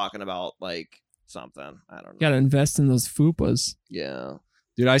 We were talking about like something. I don't know. Gotta invest in those fupas. Yeah.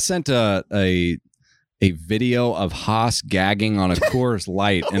 Dude, I sent a video of Haas gagging on a Coors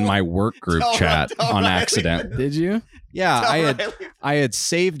Light in my work group Tell chat on Riley. accident. Did you? Yeah, Tell I had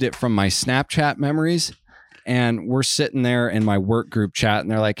saved it from my Snapchat memories, and we're sitting there in my work group chat, and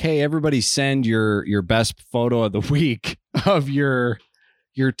they're like, "Hey, everybody, send your best photo of the week of your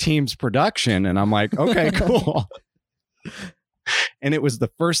team's production," and I'm like, "Okay, cool." And it was the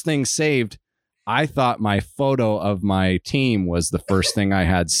first thing saved. I thought my photo of my team was the first thing I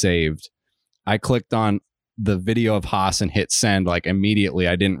had saved. I clicked on the video of Haas and hit send like immediately.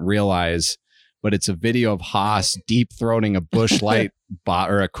 I didn't realize, but it's a video of Haas deep throating a Busch Light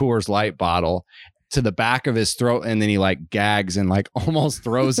or a Coors Light bottle to the back of his throat, and then he like gags and like almost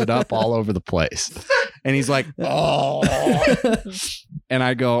throws it up all over the place. And he's like, "Oh," and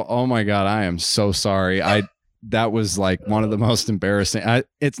I go, "Oh my God, I am so sorry." That was like one of the most embarrassing.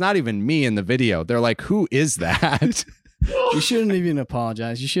 It's not even me in the video. They're like, "Who is that?" You shouldn't even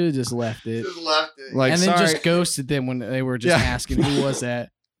apologize. You should have just left it. Just left it. Like, and then sorry. just ghosted them when they were just Yeah. asking who was that.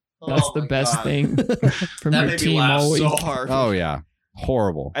 That's Oh the my best God. thing from That your made me team laugh all week. so hard. Oh yeah,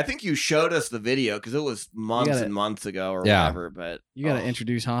 horrible. I think you showed us the video because it was months gotta- and months ago or Yeah. whatever. But You got to oh.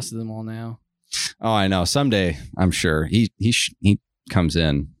 introduce Haas to them all now. Oh, I know. Someday, I'm sure he comes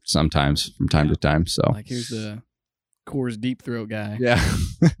in sometimes from time to time. So Like, here's the Coors Deep Throat guy. yeah,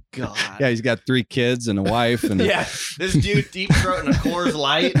 God. yeah. He's got 3 kids and a wife, and Yeah, this dude deep throating a Coors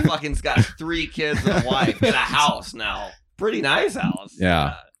Light, fucking's got 3 kids and a wife and a house now. Pretty nice house.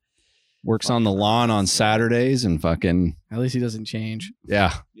 Yeah. works on the lawn on Saturdays and fucking At least he doesn't change.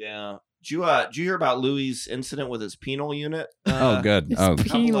 yeah. Yeah. Did you hear about Louis' incident with his penal unit? Oh, good. It's Oh,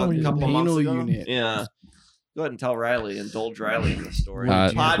 penal couple unit. months Penal ago? unit. Yeah. Go ahead and tell Riley, indulge Riley in the story.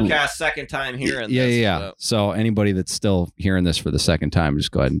 Podcast second time hearing yeah, this. yeah. but- So anybody that's still hearing this for the second time,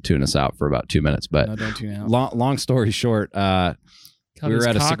 just go ahead and tune us out for about 2 minutes. But No, don't tune out. long story short, Cut we his were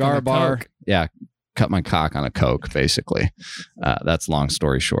at a cock on cigar a bar. Coke. Yeah, cut my cock on a Coke, basically. That's long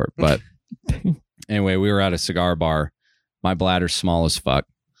story short. But anyway, we were at a cigar bar. My bladder's small as fuck,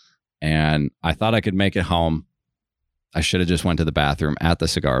 and I thought I could make it home. I should have just went to the bathroom at the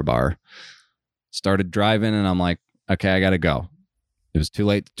cigar bar. Started driving, and I'm like, okay, I got to go. It was too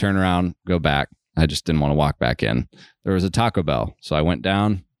late to turn around, go back. I just didn't want to walk back in. There was a Taco Bell. So I went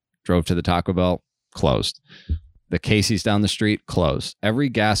down, drove to the Taco Bell, closed. The Casey's down the street, closed. Every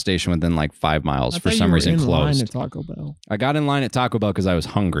gas station within like 5 miles I for thought some you were reason in line closed. at Taco Bell. I got in line at Taco Bell because I was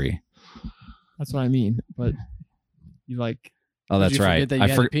hungry. That's what I mean. But you like Oh, Did that's you forget right. that you I,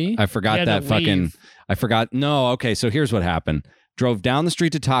 had to pee? I you forgot had that to fucking. leave. I forgot. No, okay. So here's what happened. Drove down the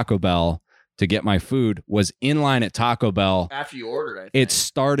street to Taco Bell to get my food. Was in line at Taco Bell. After you ordered, I think. It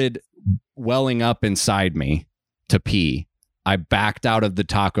started welling up inside me to pee. I backed out of the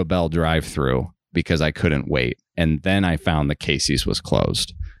Taco Bell drive-through because I couldn't wait, and then I found the Casey's was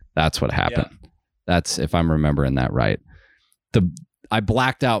closed. That's what happened. That's if I'm remembering that right. I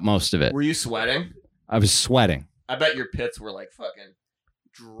blacked out most of it. Were you sweating? I was sweating. I bet your pits were like fucking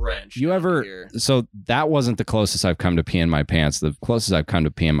drenched. You down ever here. so that wasn't the closest I've come to peeing my pants. The closest I've come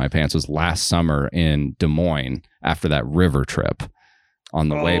to peeing my pants was last summer in Des Moines after that river trip on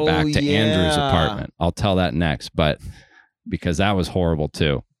the way Oh, back to Andrew's yeah. apartment. I'll tell that next, but because that was horrible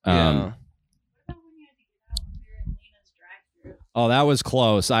too. Yeah. Oh, that was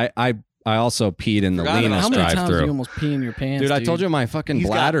close. I also peed in the Forgot about Lena's How many times do you drive-through. almost pee in your pants? Dude, I told you my fucking He's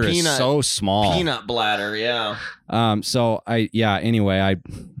got bladder is peanut- so small. Peanut bladder, yeah. So anyway,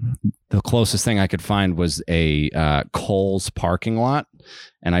 the closest thing I could find was a Kohl's parking lot,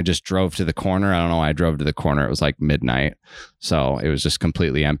 and I just drove to the corner. I don't know why I drove to the corner. It was like midnight, so it was just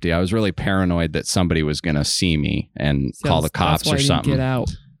completely empty. I was really paranoid that somebody was gonna see me and See, call the that's cops why or you didn't something. Get out.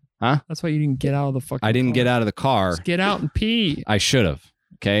 Huh? That's why you didn't get out of the fucking. I didn't car. get out of the car. Just get out and pee. I should have.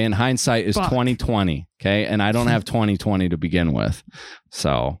 Okay, and hindsight is Fuck. 2020. Okay, and I don't have 2020 to begin with,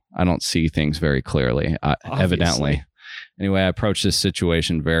 so I don't see things very clearly. Evidently. Anyway, I approached this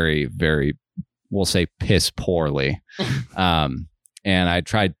situation very, very, we'll say, piss poorly. And I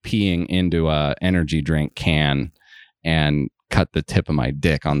tried peeing into a energy drink can and cut the tip of my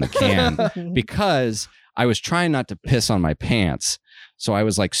dick on the can because I was trying not to piss on my pants. So I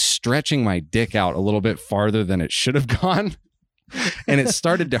was like stretching my dick out a little bit farther than it should have gone. And it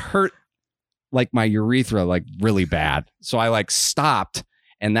started to hurt like my urethra like really bad. So I like stopped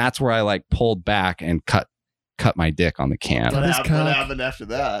And that's where I like pulled back and cut my dick on the can. What What happened after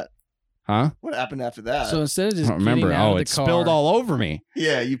that? Huh? What happened after that? So instead of I just don't remember. getting out Oh, of the it car, spilled all over me.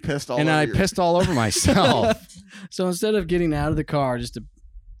 yeah, you pissed all And over I your- pissed all over myself. So instead of getting out of the car just to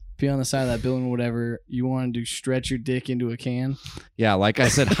pee on the side of that building or whatever, you wanted to stretch your dick into a can. Yeah, like I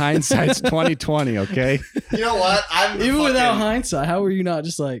said, hindsight's 2020, okay? You know what? I'm Even fucking- without hindsight, how were you not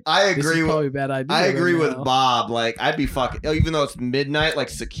just like? I This agree is with. probably a bad idea. I agree right with now. Bob. Like, I'd be fucking, even though it's midnight, like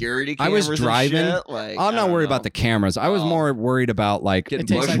security I cameras was driving. and shit, like, I'm I not don't worried know. about the cameras. I was Oh. more worried about like Getting It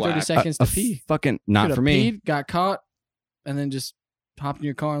takes like 30 bushwhacked. seconds to pee. fucking not Could've for me. peed, got caught, and then just hopped in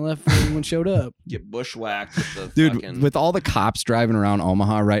your car and left before anyone showed up. Get bushwhacked with the Dude, fucking... with all the cops driving around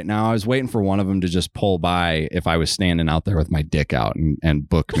Omaha right now, I was waiting for one of them to just pull by if I was standing out there with my dick out and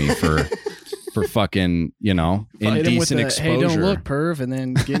book me for for fucking, Hit 'em with indecent the, exposure. hey, don't look, perv, and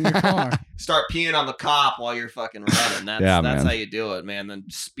then get in your car. Start peeing on the cop while you're fucking running. That's, Yeah, that's man. how you do it, man. Then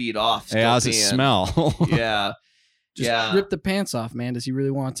speed off. Hey, still how's it peeing. smell? Yeah. Just Yeah. rip the pants off, man. Does he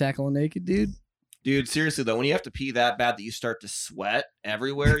really want to tackle a naked dude? Dude, seriously, though, when you have to pee that bad that you start to sweat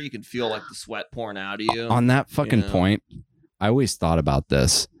everywhere, you can feel like the sweat pouring out of you. On that fucking Yeah. point, I always thought about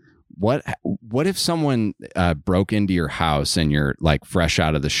this. What if someone broke into your house and you're like fresh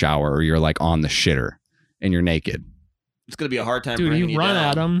out of the shower, or you're like on the shitter and you're naked? It's going to be a hard time Dude, bringing you run down.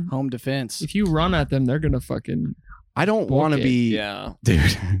 at them. Home defense. If you run at them, they're gonna fucking. I don't Book want to it. be, Yeah.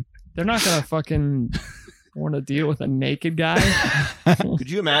 dude. They're not gonna fucking want to deal with a naked guy. Could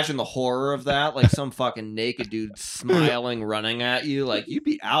you imagine the horror of that? Like some fucking naked dude smiling, running at you. Like, you'd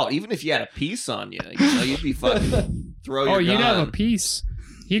be out. Even if you had a piece on you, you'd be fucking throw your Oh, you'd gun. have a piece.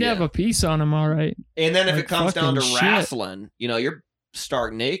 He'd have Yeah. a piece on him, all right. And then if Like it comes down to fucking shit. wrestling, you're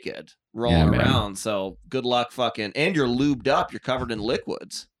stark naked, rolling Yeah, man. around. So good luck fucking. And you're lubed up. You're covered in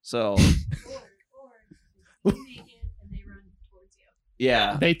liquids. So, Or you naked and they run towards you.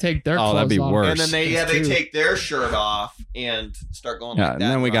 yeah. They take their Oh, clothes that'd be off. worse. And then they That's true. take their shirt off and start going Yeah, like and that.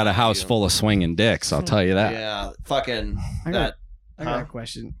 then we got a around house you. full of swinging dicks. I'll tell you that. Yeah. Fucking I that. got Huh? a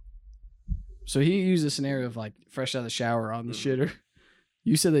question. So he used a scenario of like fresh out of the shower on the shitter.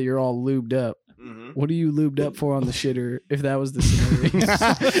 You said that you're all lubed up. Mhm. What are you lubed up for on the shitter if that was the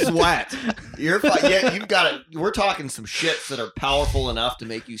scenario? Sweat. Yeah, you've got it. We're talking some shits that are powerful enough to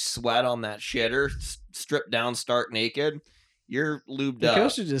make you sweat on that shitter, strip down, stark naked. You're lubed The up.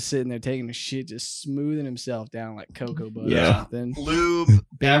 coach is just sitting there taking a shit, just smoothing himself down like cocoa butter. Yeah. Or something. Lube,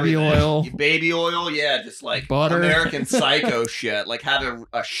 Baby everything. oil. Baby oil, yeah, just like Butter. American Psycho shit. Like have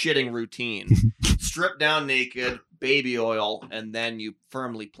a shitting routine. Strip down naked, baby oil, and then you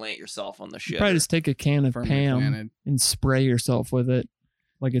firmly plant yourself on the shit. Probably just take a can of Firmly Pam planted. and spray yourself with it,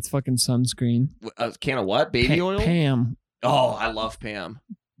 like it's fucking sunscreen. A can of what? Baby oil? Pam. Oh, I love Pam.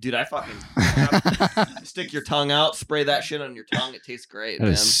 Dude, I fucking stick your tongue out, spray that shit on your tongue. It tastes great, That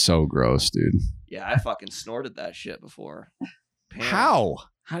man. is so gross, dude. Yeah, I fucking snorted that shit before. Pam. How?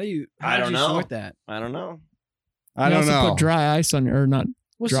 How do you? I How don't do you know. sort that? I don't know. I You don't also know. Put dry ice on your, or not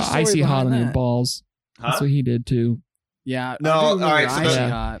What's the dry, story icy hot behind on your that? balls. That's Huh? what he did too. Yeah. No, I do all remember right, so icy the-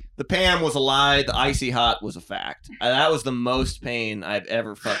 hot. The Pam was a lie. The icy hot was a fact. That was the most pain I've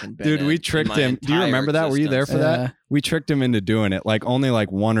ever fucking been Dude, in we in tricked my him. Do you entire remember that? Were you there for existence. that? We tricked him into doing it. Like only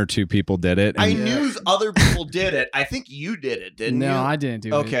like one or two people did it. I and- knew other people did it. I think you did it, didn't No, you? I didn't do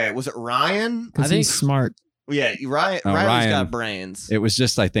it. Okay, was it Ryan? Because think- he's smart. Yeah, Ryan. Oh, Ryan's Ryan. got brains. It was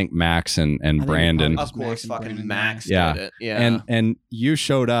just I think Max and think it Brandon. probably- Of course, Max and fucking Brandon, Max yeah. did it. Yeah. And you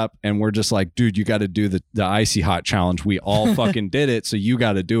showed up and we're just like, dude, you got to do the icy hot challenge. We all fucking did it, so you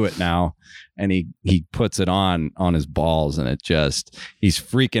got to do it now. And he puts it on his balls, and it just he's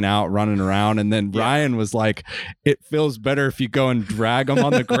freaking out, running around. And then Yeah. Ryan was like, "It feels better if you go and drag him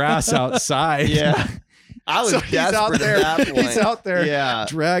on the grass outside." yeah. I was So he's out desperate there. at that point. He's out there Yeah.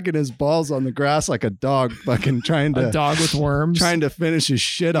 dragging his balls on the grass like a dog, fucking trying A to dog with worms. finish his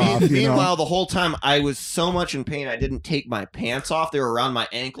shit off. You Meanwhile, know? the whole time I was so much in pain, I didn't take my pants off. They were around my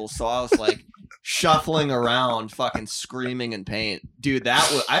ankles, so I was like shuffling around, fucking screaming in pain. Dude, I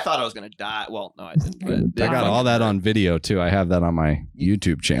thought I was gonna die. Well, no, I didn't. But I got all that on video too. I have that on my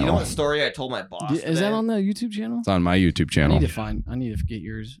YouTube channel. You know what story I told my boss? Is that today? on the YouTube channel? It's on my YouTube I channel. need to get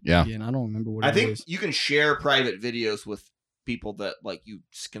yours. Yeah. Again. I don't remember what I it think is. you can share private videos with people that like you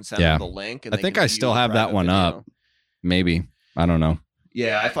can send Yeah. them the link. And I they think can I view still the have that private one video. up. Maybe. I don't know.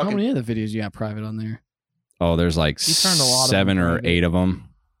 Yeah, I How fucking many other videos you got private on there? Oh, there's like He turned a lot of 7 them or private. 8 of them.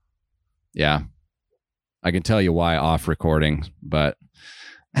 Yeah. I can tell you why off recording, but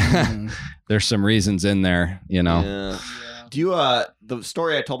Mm. there's some reasons in there, you know. Yeah. Do you the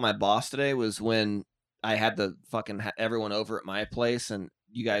story I told my boss today was when I had the fucking everyone over at my place and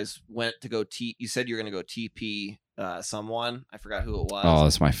you guys went to go you said you were gonna go TP someone. I forgot who it was. Oh,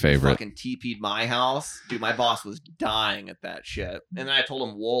 that's my favorite. Fucking TP'd my house. Dude, my boss was dying at that shit. And then I told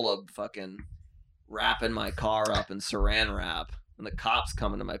him Wolab fucking wrapping my car up in saran wrap. And the cops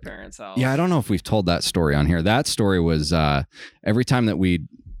coming to my parents' house. Yeah, I don't know if we've told that story on here. That story was every time that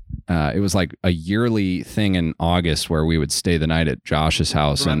it was like a yearly thing in August where we would stay the night at Josh's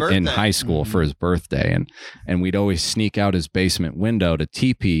house For my in birthday. high school for his birthday. And we'd always sneak out his basement window to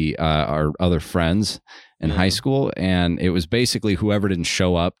TP our other friends in Yeah. high school. And it was basically whoever didn't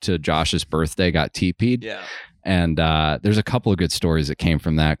show up to Josh's birthday got TP'd. Yeah. And there's a couple of good stories that came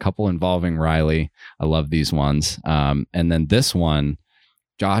from that. A couple involving Riley. I love these ones. And then this one,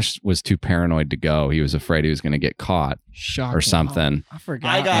 Josh was too paranoid to go. He was afraid he was going to get caught Shocking. or something. Oh, I forgot.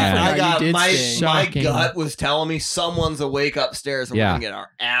 I got You did my say. Shocking. gut was telling me someone's awake upstairs and Yeah. we're gonna get our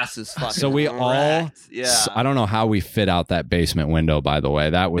asses fucking So we all- wrecked. Yeah. I don't know how we fit out that basement window, by the way.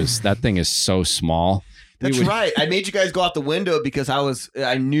 That thing is so small. That's we would- right. I made you guys go out the window because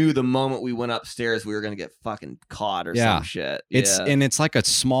I knew the moment we went upstairs we were gonna get fucking caught or Yeah. some shit. It's yeah. and it's like a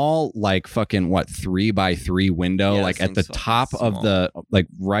small, like fucking 3x3 window, Yeah, like this at the thing's top fucking of small. the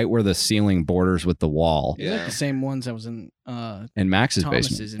right where the ceiling borders with the wall They're like Yeah. the same ones that was in in Max's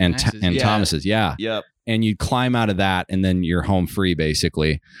Thomas's basement and and Max's. and Yeah. Thomas's. Yeah. Yep. And you'd climb out of that and then you're home free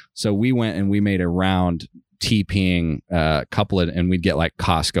basically. So we went and we made a round TPing a couple of, and we'd get like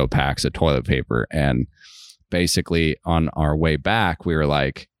Costco packs of toilet paper. And basically on our way back, we were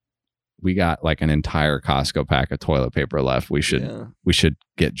like, we got like an entire Costco pack of toilet paper left. We should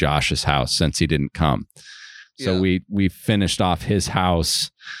get Josh's house since he didn't come. So Yeah. we finished off his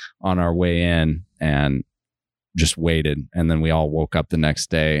house on our way in and just waited. And then we all woke up the next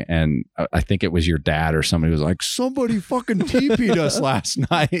day. And I think it was your dad or somebody was like, somebody fucking TP'd us last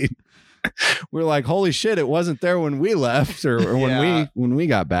night. We're like, holy shit, it wasn't there when we left or Yeah. when we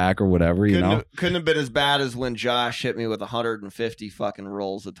got back or whatever, you know? Couldn't have been as bad as when Josh hit me with 150 fucking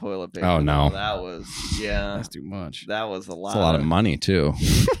rolls of toilet paper. Oh, no. That was That's too much. that was a lot. It's a lot of money too.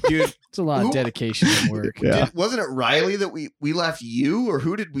 Dude, It's a lot Who- of dedication and work. Yeah. wasn't it Riley that we left you, or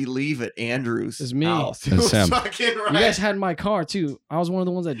who did we leave at Andrew's It's me. house? It's It was him. fucking You Riley. guys had my car too. I was one of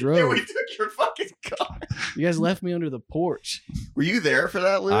the ones that Yeah, drove. we took your fucking car. You guys left me under the porch. Were you there for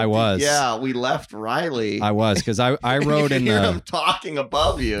that, Luke? I was. Yeah, we left Riley. I was because I You rode could in hear the him talking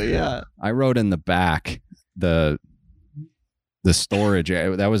above you. Yeah. I rode in the back the storage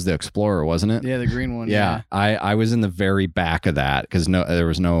area. That was the Explorer, wasn't it? Yeah, the green one. Yeah, I was in the very back of that because there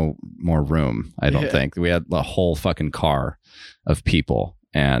was no more room. I don't Yeah. think we had the whole fucking car of people,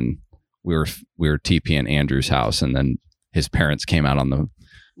 and we were TPing Andrew's house, and then his parents came out on the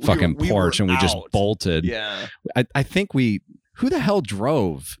fucking We porch, were and we just out. bolted. Yeah. I think who the hell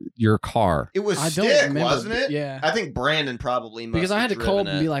drove your car? It was I don't Stick, remember. wasn't it? Yeah. I think Brandon probably must Because I had to have call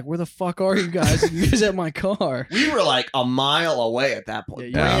driven and be it. like, "Where the fuck are you guys? You guys at my car?" We were like a mile away at that point.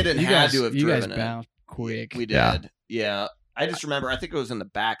 you Brandon you had guys, to have you guys driven it. bounced quick. We did. Yeah. Yeah. I just remember, I think it was in the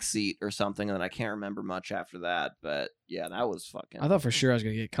back seat or something, and then I can't remember much after that. But yeah, that was fucking. I thought for sure I was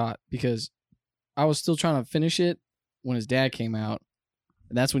gonna get caught because I was still trying to finish it when his dad came out,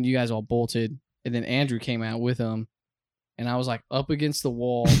 and that's when you guys all bolted, and then Andrew came out with him, and I was like up against the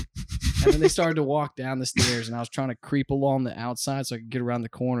wall, and then they started to walk down the stairs, and I was trying to creep along the outside so I could get around the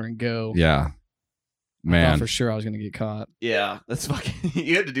corner and go. Yeah, I man. thought for sure I was gonna get caught. Yeah, that's fucking.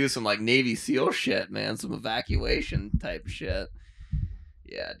 You had to do some like Navy SEAL shit, man. Some evacuation type shit.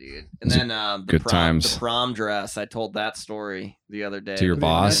 Yeah, dude. And Those are then the good prom, times. The prom dress. I told that story the other day. To your With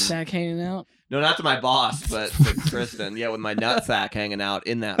boss? that sack hanging out. No, not to my boss, but to Kristen. Yeah, with my nutsack hanging out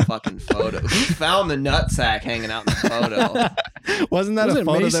in that fucking photo. Who found the nutsack hanging out in the photo? Wasn't that Was a it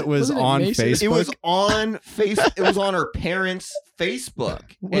photo Mason? that was Wasn't it on Mason? Facebook? It was on It was on her parents' Facebook.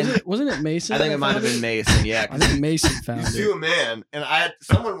 And Wasn't it Mason? I think that it might have found been Mason. Yeah, I think Mason found it. zoom in, and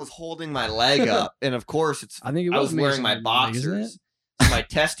someone was holding my leg up, and of course I think it I was was wearing Mason my on the leg, isn't it? boxers. So my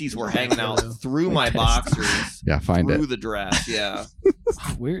testes were hanging out through my boxers, Yeah, find through it. the dress. Yeah,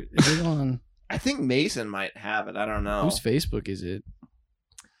 Where is it on? I think Mason might have it. I don't know. Whose Facebook is it?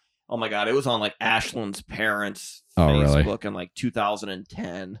 Oh my god, it was on like Ashland's parents' Oh, really? Facebook in like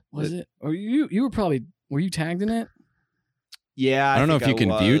 2010. Was it? Or you were probably were you tagged in it? Yeah, I don't know if you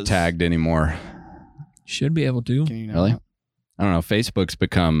can view tagged anymore. Should be able to. Can you know? Really? I don't know. Facebook's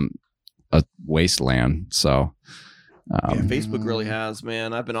become a wasteland. So, Yeah, Facebook really has,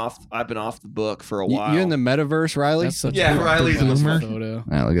 man. I've been off the book for a while. you in the metaverse, Riley? That's such Yeah, a Riley's in this boomer. photo.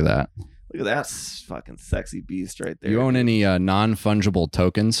 Yeah, look at that. Look at that fucking sexy beast right there. You own any non-fungible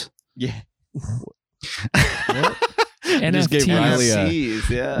tokens? Yeah. I just gave NFTs. Riley a. NFTs,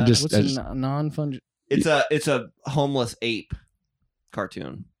 yeah. I just- What's a non-fungible? It's a homeless ape.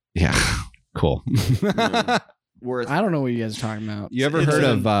 cartoon. Yeah. Cool. Yeah. Worth. I don't know what you guys are talking about. You ever It's heard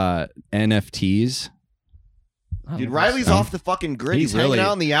in- of NFTs? I don't Dude, know. Riley's So- off the fucking grid. He's He's hanging really-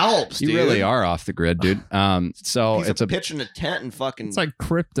 out in the Alps, You dude. really are off the grid, dude. So He's it's a pitching a tent and fucking. It's like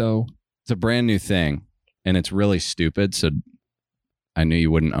crypto. it's a brand new thing, and it's really stupid. So I knew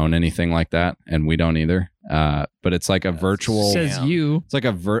you wouldn't own anything like that, and we don't either. But it's like a virtual. Says Damn. you. It's like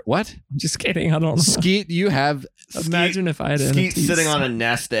a what? I'm just kidding. I don't know. Skeet, you have Imagine if I had Skeet NFTs. sitting on a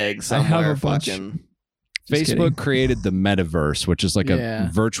nest egg I somewhere. have a bunch. Fucking. Just Facebook kidding. created the metaverse, which is like Yeah.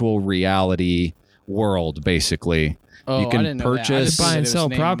 a virtual reality world, basically. Oh, you can I didn't know that. I purchase- just knew Buy that and it was sell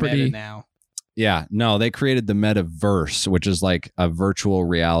named property. Meta now. Yeah, no, they created the metaverse, which is like a virtual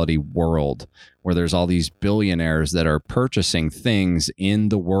reality world where there's all these billionaires that are purchasing things in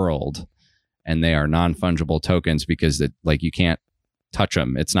the world, and they are non-fungible tokens because like you can't touch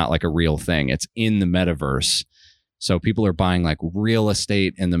them. It's not like a real thing. It's in the metaverse. So people are buying like real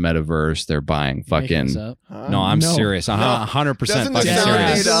estate in the metaverse. They're buying You making this fucking. up? Huh? No, I'm No. serious. I'm 100% Doesn't fucking it sound serious.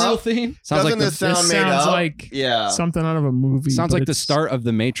 made Is this a up? real thing? Sounds like Doesn't the, this sound This made sounds up? like Yeah. something out of a movie. sounds but like the it's- start of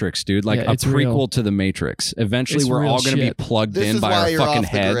the Matrix, dude. Like Yeah, a it's prequel real. to the Matrix. Eventually, It's we're real all going to be shit. plugged This in is by why our you're fucking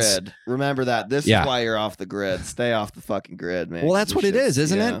off the heads. grid. Remember that. This Yeah. is why you're off the grid. Stay off the fucking grid, man. Well, that's This what it shit's- is,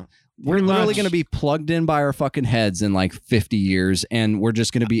 isn't it? yeah. We're Pretty literally much. going to be plugged in by our fucking heads in like 50 years, and we're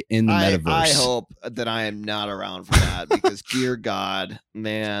just going to be in the metaverse. I hope that I am not around for that because, dear God,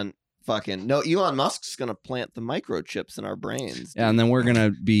 man, fucking no. Elon Musk's gonna plant the microchips in our brains. Yeah, and then we're going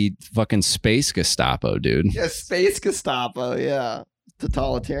to be fucking space Gestapo, dude. Yeah, space Gestapo. Yeah,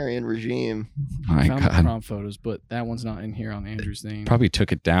 totalitarian regime. My Found the God. prom photos, but that one's not in here on Andrew's thing. Probably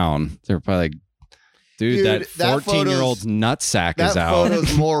took it down. They're probably like, dude, that That 14-year-old's nutsack That is out.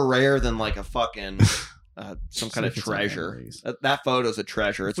 photo's more rare than like a fucking some kind of See if it's on treasure. memories. That photo's a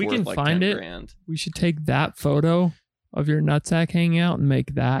treasure. It's We worth can like find 10 it. grand. We should take that photo of your nutsack hanging out and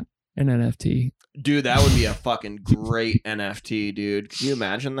make that an NFT. Dude, that would be a fucking great NFT, dude. Can you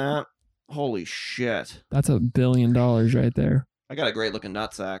imagine that? Holy shit. That's $1 billion right there. I got a great looking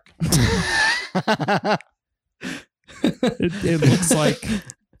nutsack. It looks like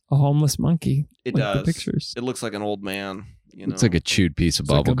a homeless monkey. It like does. The pictures. It looks like an old man. You know? Looks like a chewed piece of It's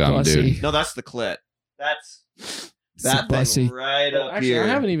like bubble a gum, dude. bussy. No, that's the clit. That's It's that a thing bussy. right Well, up actually, here. I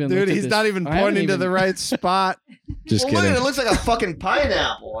haven't even. looked at this. I haven't even- right spot. Just Well, look kidding. at it. It looks like a fucking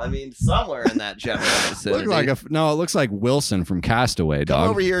pineapple. I mean, somewhere in that general vicinity. Look like no, it looks like Wilson from Castaway, Come dog.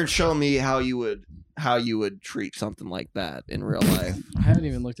 over here and show me how you would treat something like that in real life. I haven't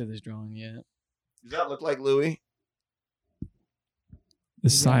even looked at this drawing yet. Does that look like Louis? The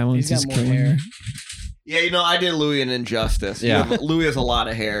He's got- silence he's is got more killing hair. me. Yeah, you know, I did Louis an injustice. Yeah. Louis has a lot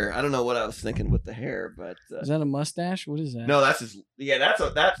of hair. I don't know what I was thinking with the hair, but Is that a mustache? What is that? no, that's his. Yeah, that's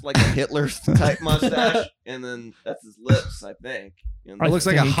like a Hitler type mustache, and then that's his lips, I think. And It looks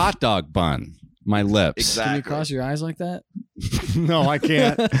like a think- hot dog bun. My lips. Exactly. Can you cross your eyes like that? No, I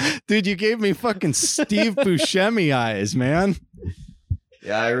can't. Dude, you gave me fucking Steve Buscemi eyes, man.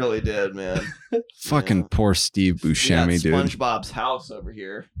 Yeah, I really did, man. Fucking Yeah. poor Steve We got Buscemi, dude. SpongeBob's house over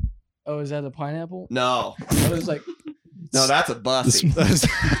here. Oh, is that a pineapple? No, I was like, no, that's a bussy.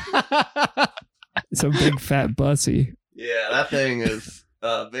 It's a big fat bussy. Yeah, that thing is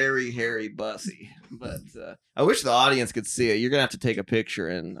a very hairy bussy. But I wish the audience could see it. You're gonna have to take a picture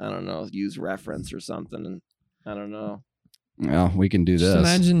and I don't know, use reference or something. And I don't know. Well, we can do Just this.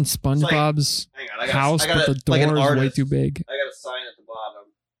 imagine SpongeBob's Hang on, house, but the door like an is way artist. too big. I got a sign at the bottom.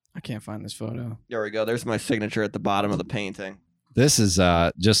 I can't find this photo. There we go. There's my signature at the bottom of the painting. This is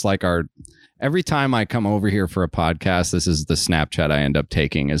just like our. Every time I come over here for a podcast, this is the Snapchat I end up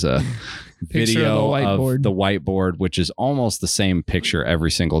taking as a Picture video of the whiteboard. the whiteboard, which is almost the same picture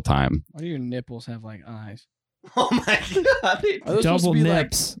every single time. Why do your nipples have like eyes? Oh my god, Are those supposed to Double be, like-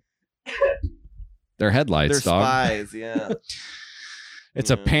 nips. They're headlights, they're dog. spies. Yeah.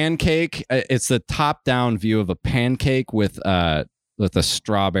 It's a Yeah. pancake. It's the top-down view of a pancake with a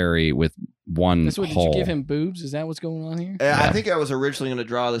strawberry with one That's what. Did hole. you give him boobs? Is that what's going on here? I Yeah. think I was originally going to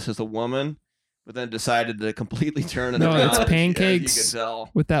draw this as a woman, but then decided to completely turn it No, around. it's as pancakes. You could tell.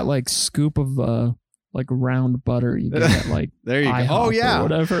 With that like scoop of like round butter you get at like There you go. IHOP Oh or yeah,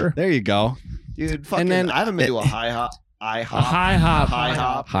 whatever. there you go. Dude, fucking, then- I haven't been to a high hop. A high hop. High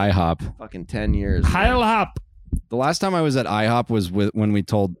hop. High hop. Fucking 10 years. High man. hop. The last time I was at IHOP was when we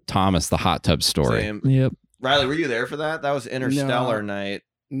told Thomas the hot tub story. Same. Yep. Riley, were you there for that? That was Interstellar night.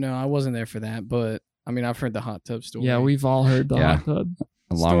 No, I wasn't there for that, but I mean, I've heard the hot tub story. Yeah, we've all heard the Yeah. hot tub.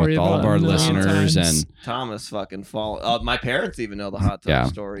 Along Story with all of about our a million listeners times. and Thomas fucking fall. My parents even know the hot tub Yeah.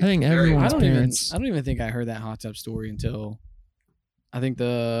 story. I think Very everyone- I well. don't even. parents. I don't even think I heard that hot tub story until I think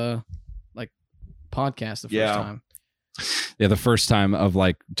the like podcast the first Yeah. time. Yeah, the first time of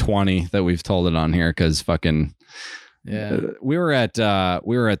like 20 that we've told it on here because fucking Yeah. we were at the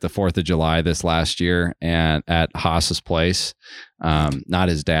 4th of July this last year and at Haas's place, not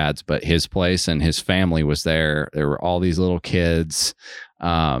his dad's, but his place, and his family was there. There were all these little kids. You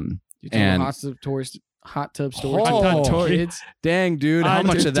told And- hot tub stories. Oh, to kids. Dang, dude, how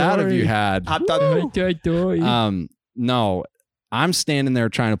much of that have you had? No, I'm standing there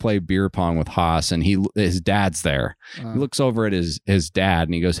trying to play beer pong with Haas, and his dad's there. He looks over at his dad,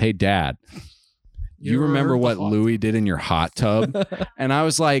 and he goes, "Hey, Dad, you ever remember heard the what hot Louis did in your hot tub?" And I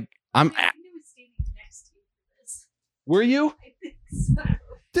was like, I was standing next to you for this. "Were you, I think so.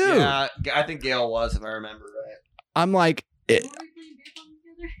 dude?" Yeah, I think Gail was, if I remember right. I'm like, Were we playing beer pong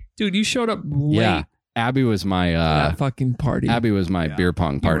together? Dude, you showed up late yeah. Abby was my to that fucking party. beer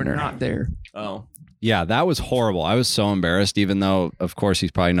pong you partner. were not there. Oh, Yeah, that was horrible. I was so embarrassed, even though, of course,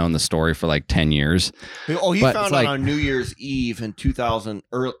 he's probably known the story for like 10 years. oh, he But found it's out like- on New Year's Eve in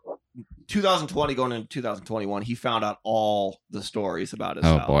 2020 going into 2021. He found out all the stories about his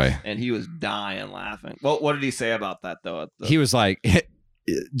Oh, house, boy. and he was dying laughing. Well, what did he say about that though? He was like,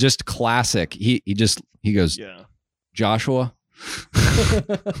 just classic. He goes, yeah. Joshua.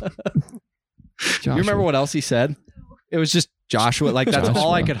 You remember what else he said? It was just Joshua. Like that's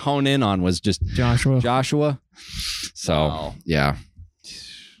all I Joshua. could hone in on was just Joshua. So Wow. yeah,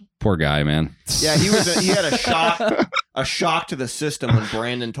 poor guy, man. Yeah, he had a shock to the system when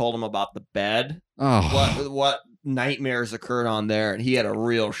Brandon told him about the bed. Oh, What nightmares occurred on there, and he had a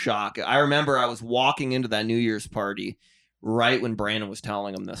real shock. I remember I was walking into that New Year's party right when Brandon was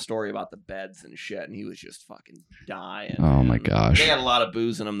telling him the story about the beds and shit, and he was just fucking dying. Oh, my man. gosh. They had a lot of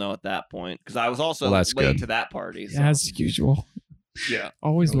booze in him though at that point because I was also Well, that's late good. to that party. So. As usual. Yeah,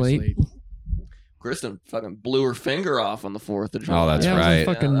 Always late. Kristen fucking blew her finger off on the 4th of July. Oh, that's Yeah, it was a right.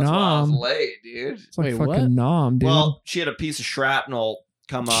 fucking that's why I was nom. late, dude. It's like Wait, fucking what? nom, dude. Well, she had a piece of shrapnel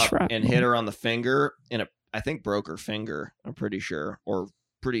come up and Shrapnel. hit her on the finger, and I think broke her finger. I'm pretty sure, or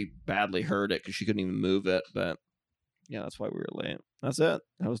pretty badly hurt it because she couldn't even move it. But yeah, that's why we were late. That's it.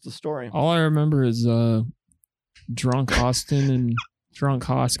 That was the story. All I remember is drunk Austin and drunk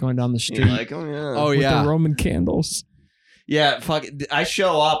Haas going down the street You're like, oh yeah, Oh, with yeah. the Roman candles. yeah. Fuck. I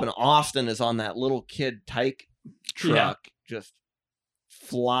show up and Austin is on that little kid tyke truck, just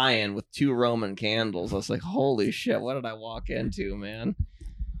flying with 2 Roman candles. I was like, holy shit, what did I walk into, man?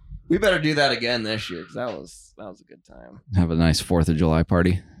 We better do that again this year because that was a good time. Have a nice 4th of July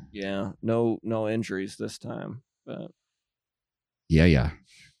party. Yeah, no injuries this time. But Yeah.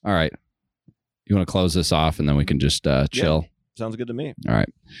 All right. You want to close this off and then we can just chill? sounds good to me. All right.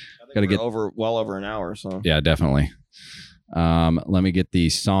 Gotta get well over an hour. So Yeah, definitely. Let me get the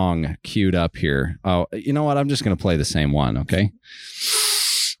song queued up here. Oh, you know what? I'm just going to play the same one, okay?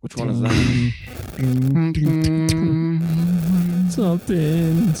 which one is that?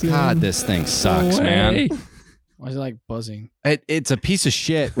 Something. God, this thing sucks, man. Why is it like buzzing? It's a piece of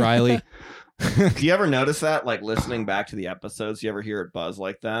shit, Riley. Do you ever notice that, like listening back to the episodes? You ever hear it buzz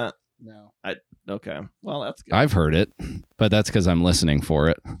like that? No. Okay, well that's good. I've heard it, but that's because I'm listening for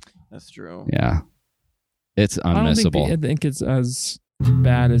it. That's true. Yeah. It's unmissable. I think it's as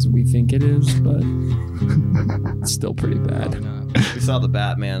bad as we think it is, but it's still pretty Probably bad. not. We saw the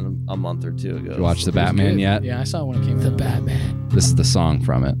Batman a month or two ago. Did you watch the It was Batman good. yet? Yeah, I saw it when it came out. Batman. This is the song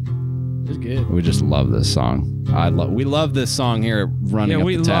from it. It was good. We just love this song. We love this song here at Running Yeah, Up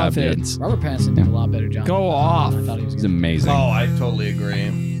we the Tab. love it. Dude. Robert Pattinson did a lot better job. Go off. I thought he was He's gonna. amazing. Oh, I totally agree.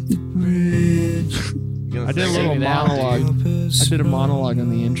 I did a little monologue. I did a monologue on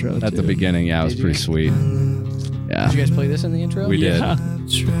the intro At the too. beginning, yeah, it was Did pretty you? sweet. Yeah. Did you guys play this in the intro? We did.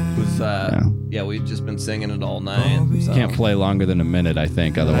 Yeah. Yeah, we've just been singing it all night. So. Can't play longer than a minute, I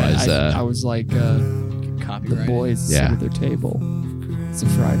think. Otherwise, I was like the Copyright. boys Yeah. sit at their table. It's a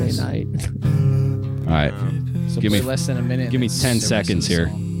Friday night. all right. So Give me- play less than a minute. give me and 10 the rest of the seconds here.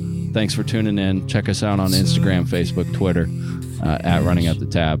 song. Thanks for tuning in. Check us out on Instagram, Facebook, Twitter, at Running Up the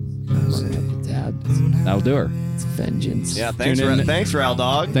Tab. That'll do her. It's vengeance. Yeah, thanks, Tune in. thanks, Ral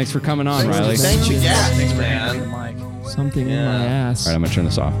Dog. Thanks for coming on, Riley. Thanks you, Thanks for man. handing the mic. Something in Yeah. my ass. All right, I'm gonna turn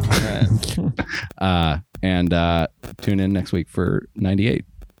this off. All right. And tune in next week for 98.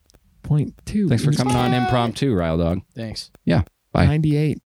 0.2. Thanks for coming on impromptu, Rile Dog. Thanks. Bye. 98.